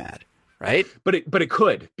drive you mad, right? But it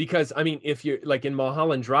could, because I mean, if you're like in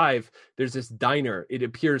Mulholland Drive, there's this diner. It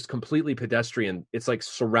appears completely pedestrian. It's like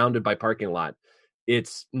surrounded by parking lot.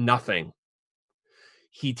 It's nothing.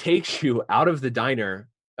 He takes you out of the diner.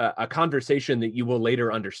 A conversation that you will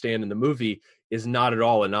later understand in the movie is not at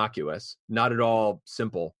all innocuous, not at all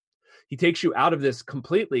simple. He takes you out of this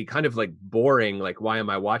completely kind of like boring, like, why am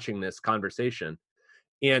I watching this conversation?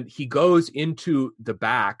 And he goes into the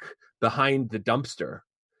back behind the dumpster,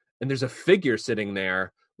 and there's a figure sitting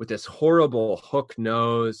there with this horrible hook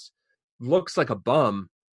nose, looks like a bum.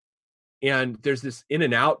 And there's this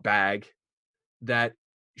In-N-Out bag that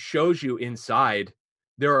shows you inside.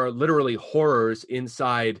 There are literally horrors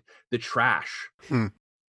inside the trash.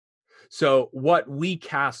 So what we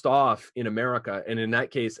cast off in America, and in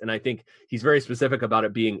that case, and I think he's very specific about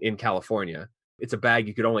it being in California. It's a bag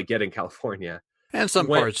you could only get in California. And some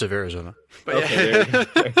parts of Arizona. But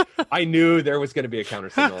okay, I knew there was going to be a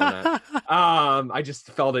countersignal on that. I just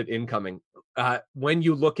felt it incoming. When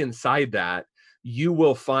you look inside that, you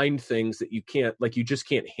will find things that you just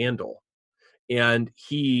can't handle. And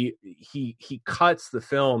he cuts the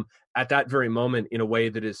film at that very moment in a way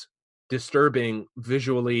that is disturbing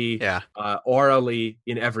visually, orally,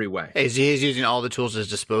 in every way. He's using all the tools at his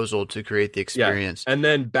disposal to create the experience. And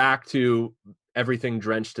then back to everything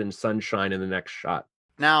drenched in sunshine in the next shot.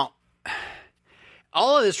 Now,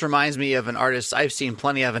 all of this reminds me of an artist I've seen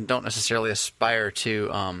plenty of and don't necessarily aspire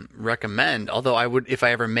to recommend, although I would, if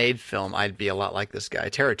I ever made film, I'd be a lot like this guy,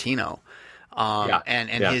 Tarantino. And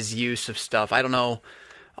his use of stuff. I don't know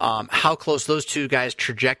how close those two guys'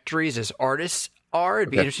 trajectories as artists are.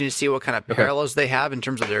 It'd be interesting to see what kind of parallels they have in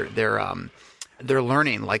terms of their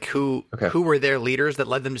learning. Like who were their leaders that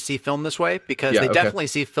led them to see film this way? Because they definitely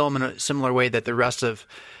see film in a similar way that the rest of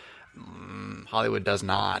Hollywood does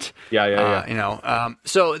not.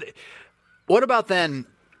 So what about then?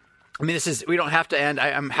 I mean, we don't have to end.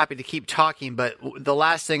 I'm happy to keep talking, but the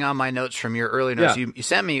last thing on my notes from your earlier notes you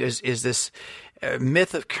sent me is this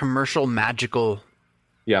myth of commercial magical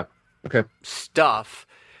stuff.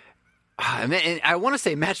 And I want to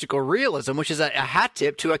say magical realism, which is a hat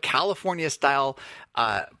tip to a California-style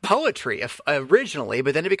poetry originally,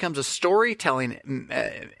 but then it becomes a storytelling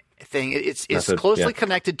thing. It's closely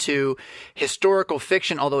connected to historical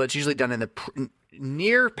fiction, although it's usually done in the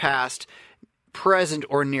near past, present,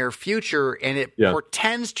 or near future, and it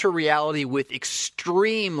portends to reality with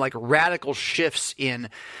extreme, like, radical shifts in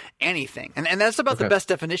anything. And that's about the best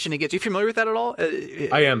definition it gets. Are you familiar with that at all?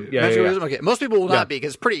 I am. Okay. Most people will not be,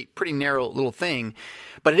 because it's pretty narrow little thing,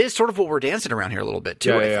 but it is sort of what we're dancing around here a little bit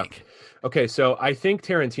too, I think. Okay, so I think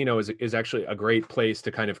Tarantino is actually a great place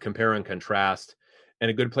to kind of compare and contrast, and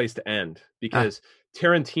a good place to end, because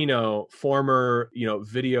Tarantino, former,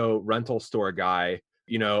 video rental store guy,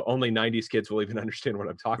 only 90s kids will even understand what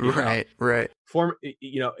I'm talking about. Right.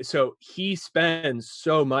 So he spends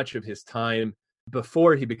so much of his time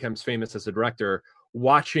before he becomes famous as a director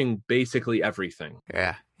watching basically everything.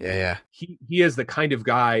 Yeah. He is the kind of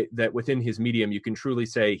guy that within his medium, you can truly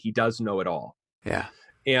say he does know it all. Yeah.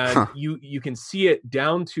 And you can see it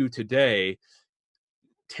down to today.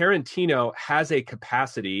 Tarantino has a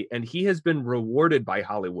capacity, and he has been rewarded by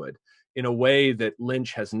Hollywood in a way that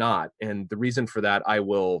Lynch has not. And the reason for that I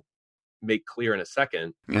will make clear in a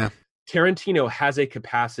second. Yeah. Tarantino has a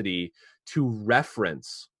capacity to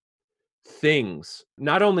reference things,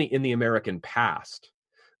 not only in the American past,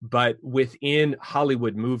 but within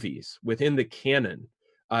Hollywood movies, within the canon.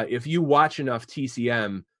 If you watch enough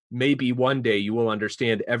TCM, maybe one day you will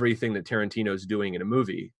understand everything that Tarantino is doing in a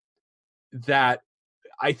movie that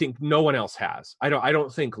I think no one else has. I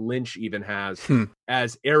don't think Lynch even has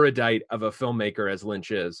as erudite of a filmmaker as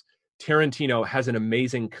Lynch is. Tarantino has an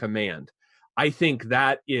amazing command. I think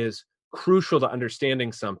that is crucial to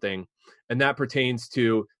understanding something, and that pertains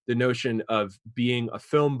to the notion of being a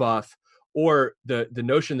film buff, or the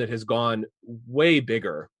notion that has gone way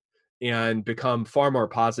bigger and become far more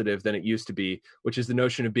positive than it used to be, which is the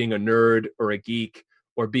notion of being a nerd or a geek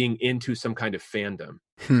or being into some kind of fandom.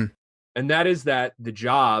 And that is that the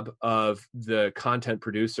job of the content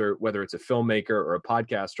producer, whether it's a filmmaker or a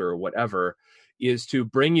podcaster or whatever, is to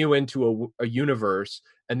bring you into a universe,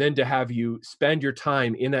 and then to have you spend your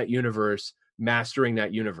time in that universe, mastering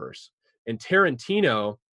that universe. And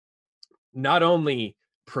Tarantino not only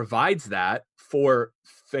provides that for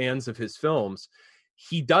fans of his films,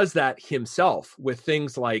 he does that himself with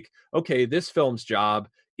things like, okay, this film's job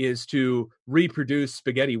is to reproduce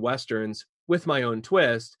spaghetti westerns with my own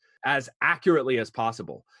twist as accurately as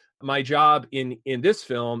possible. My job in this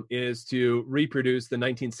film is to reproduce the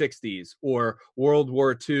 1960s or World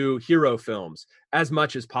War II hero films as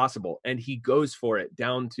much as possible. And he goes for it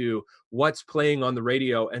down to what's playing on the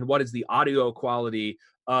radio and what is the audio quality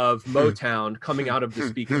of Motown coming out of the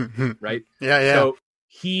speaker, right? Yeah. So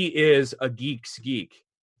he is a geek's geek.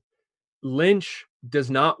 Lynch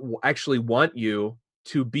does not actually want you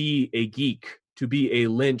to be a geek, to be a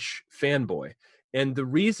Lynch fanboy. And the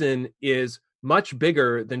reason is much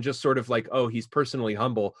bigger than just sort of like, oh, he's personally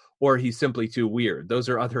humble or he's simply too weird. Those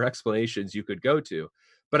are other explanations you could go to.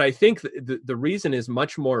 But I think the reason is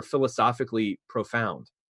much more philosophically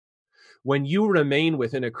profound. When you remain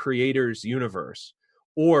within a creator's universe,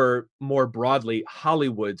 or more broadly,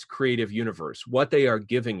 Hollywood's creative universe, what they are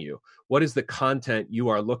giving you, what is the content you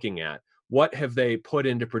are looking at, what have they put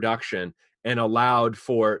into production and allowed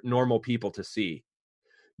for normal people to see?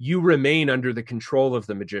 You remain under the control of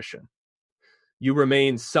the magician. You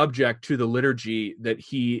remain subject to the liturgy that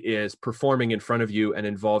he is performing in front of you and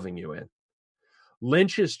involving you in.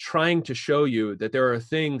 Lynch is trying to show you that there are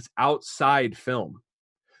things outside film,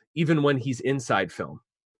 even when he's inside film,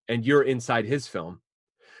 and you're inside his film.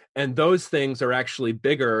 And those things are actually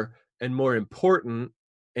bigger and more important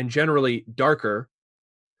and generally darker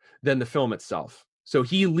than the film itself. So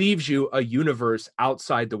he leaves you a universe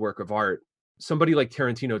outside the work of art. Somebody like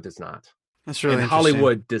Tarantino does not. That's really and interesting.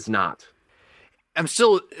 Hollywood does not. I'm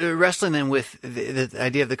still wrestling then with the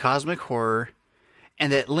idea of the cosmic horror,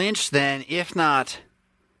 and that Lynch then, if not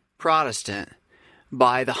Protestant,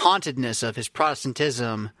 by the hauntedness of his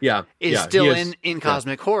Protestantism, is still in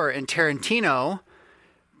cosmic horror. And Tarantino,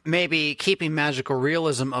 maybe keeping magical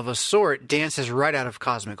realism of a sort, dances right out of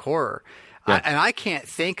cosmic horror. Yeah. And I can't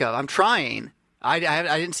think of. I'm trying. I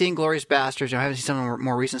didn't see Inglorious Bastards. I haven't seen some of the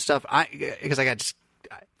more recent stuff.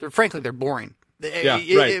 Frankly, they're boring.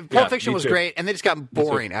 Pulp Fiction was great, and they just got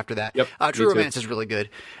boring after that. Yep, True Romance is really good,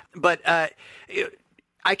 but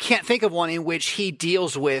I can't think of one in which he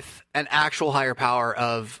deals with an actual higher power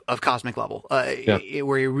of cosmic level, where he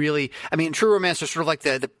really. I mean, True Romance is sort of like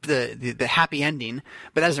the happy ending,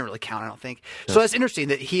 but that doesn't really count, I don't think. So that's interesting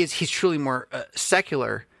that he's truly more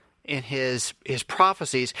secular in his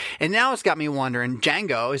prophecies. And now it's got me wondering,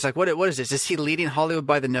 Django is like, what is this? Is he leading Hollywood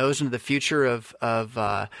by the nose into the future of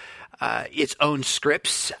its own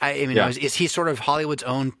scripts? Is he sort of Hollywood's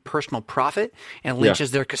own personal prophet, and Lynch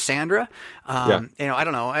is their Cassandra? I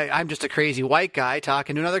don't know. I'm just a crazy white guy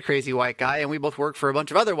talking to another crazy white guy, and we both work for a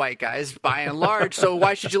bunch of other white guys by and large. So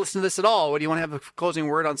why should you listen to this at all? What do you want to have a closing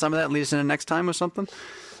word on some of that and lead us into next time or something?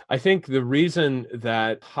 I think the reason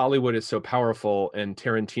that Hollywood is so powerful, and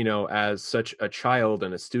Tarantino as such a child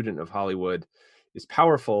and a student of Hollywood, is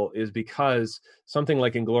powerful is because something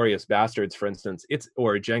like Inglorious Bastards, for instance,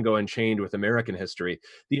 or Django Unchained with American history,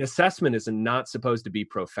 the assessment is not supposed to be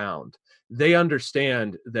profound. They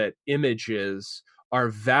understand that images are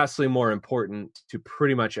vastly more important to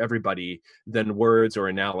pretty much everybody than words or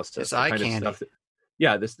analysis. It's eye candy.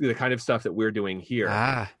 The kind of stuff that we're doing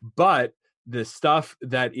here. But the stuff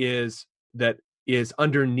that is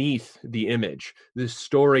underneath the image, the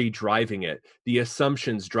story driving it, the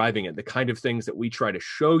assumptions driving it, the kind of things that we try to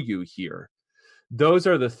show you here, those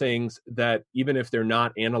are the things that, even if they're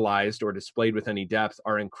not analyzed or displayed with any depth,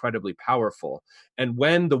 are incredibly powerful. And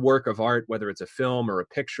when the work of art, whether it's a film or a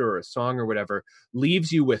picture or a song or whatever,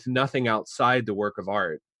 leaves you with nothing outside the work of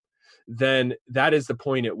art, then that is the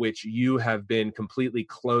point at which you have been completely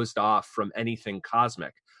closed off from anything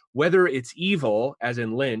cosmic. Whether it's evil, as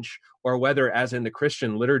in Lynch, or whether, as in the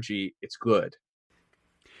Christian liturgy, it's good.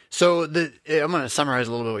 So I'm going to summarize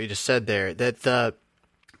a little bit what you just said there, that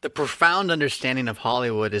the profound understanding of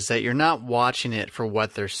Hollywood is that you're not watching it for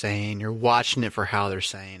what they're saying, you're watching it for how they're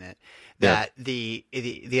saying it. That the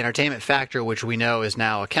entertainment factor, which we know is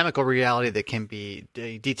now a chemical reality that can be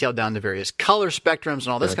detailed down to various color spectrums and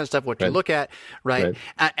all this kind of stuff, what you look at, right?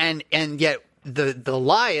 And yet the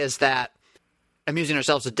lie is that amusing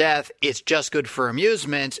ourselves to death, it's just good for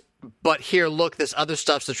amusement. But here, look, this other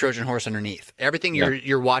stuff's the Trojan horse underneath. Everything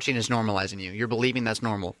you're watching is normalizing you. You're believing that's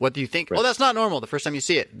normal. What do you think? Oh, that's not normal the first time you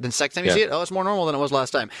see it. Then the second time you see it, oh, it's more normal than it was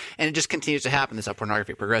last time. And it just continues to happen. This how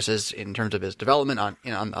pornography progresses in terms of its development on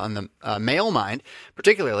the male mind,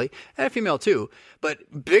 particularly, and female too.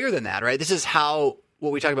 But bigger than that, right? This is how,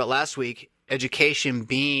 what we talked about last week, education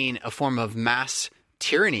being a form of mass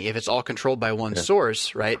tyranny if it's all controlled by one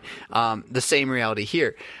source, right? The same reality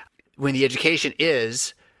here. When the education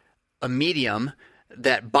is a medium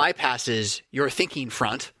that bypasses your thinking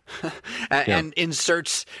front and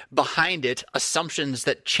inserts behind it assumptions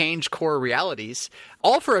that change core realities,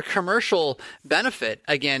 all for a commercial benefit.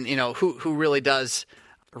 Again, who really does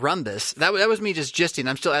run this? That was me just gisting.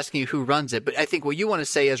 I'm still asking you who runs it, but I think what you want to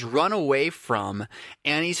say is run away from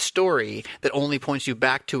any story that only points you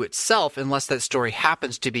back to itself, unless that story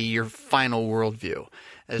happens to be your final worldview.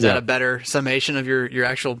 Is that a better summation of your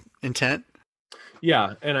actual intent?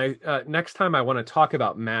 Yeah, and I next time I want to talk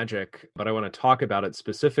about magic, but I want to talk about it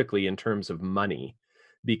specifically in terms of money,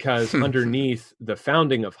 because underneath the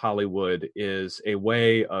founding of Hollywood is a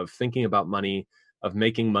way of thinking about money, of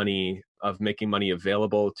making money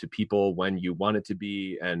available to people when you want it to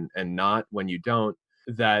be and not when you don't,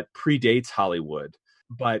 that predates Hollywood,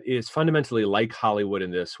 but is fundamentally like Hollywood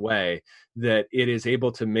in this way, that it is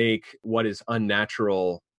able to make what is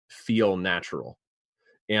unnatural feel natural.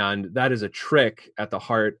 And that is a trick at the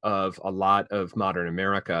heart of a lot of modern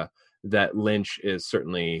America that Lynch is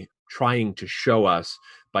certainly trying to show us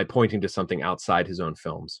by pointing to something outside his own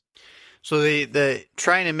films. So the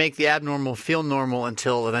trying to make the abnormal feel normal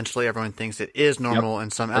until eventually everyone thinks it is normal,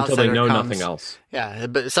 and some outsider until they know comes, nothing else. Yeah,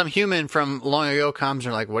 but some human from long ago comes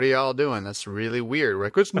and are like, "What are y'all doing? That's really weird." We're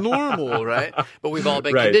like, "It's normal, right?" But we've all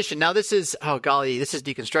been conditioned. Now this is this is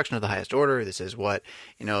deconstruction of the highest order. This is what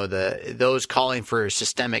those calling for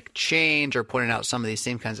systemic change are pointing out some of these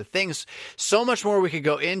same kinds of things. So much more we could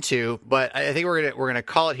go into, but I think we're gonna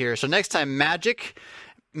call it here. So next time, magic,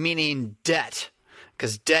 meaning debt.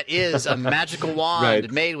 Because debt is a magical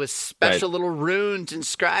wand made with special little runes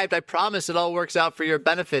inscribed. I promise it all works out for your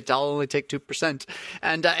benefit. I'll only take 2%.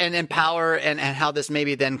 And empower and how this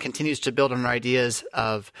maybe then continues to build on our ideas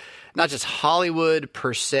of not just Hollywood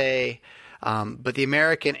per se, but the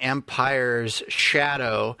American empire's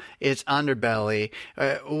shadow, its underbelly.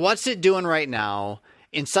 What's it doing right now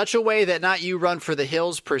in such a way that not you run for the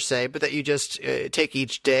hills per se, but that you just take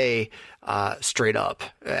each day straight up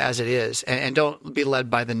as it is, and don't be led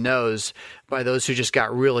by the nose by those who just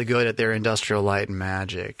got really good at their industrial light and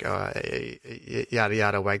magic. Yada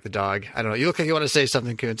yada, wag the dog. I don't know. You look like you want to say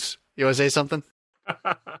something, Kuntz. You want to say something?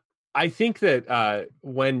 I think that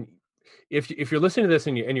if you're listening to this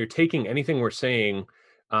and you're taking anything we're saying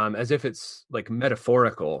as if it's like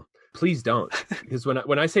metaphorical, please don't. Because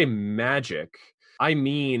when I say magic, I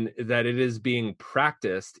mean that it is being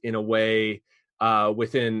practiced in a way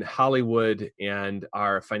within Hollywood and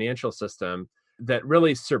our financial system that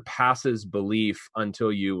really surpasses belief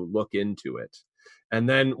until you look into it. And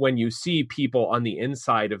then when you see people on the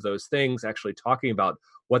inside of those things actually talking about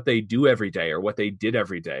what they do every day or what they did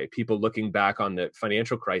every day, people looking back on the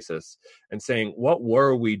financial crisis and saying, what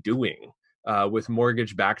were we doing with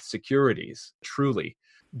mortgage-backed securities? Truly,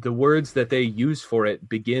 the words that they use for it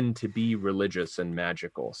begin to be religious and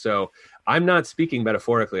magical. So I'm not speaking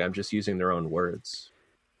metaphorically. I'm just using their own words.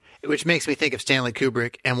 Which makes me think of Stanley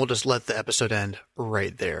Kubrick, and we'll just let the episode end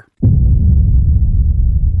right there.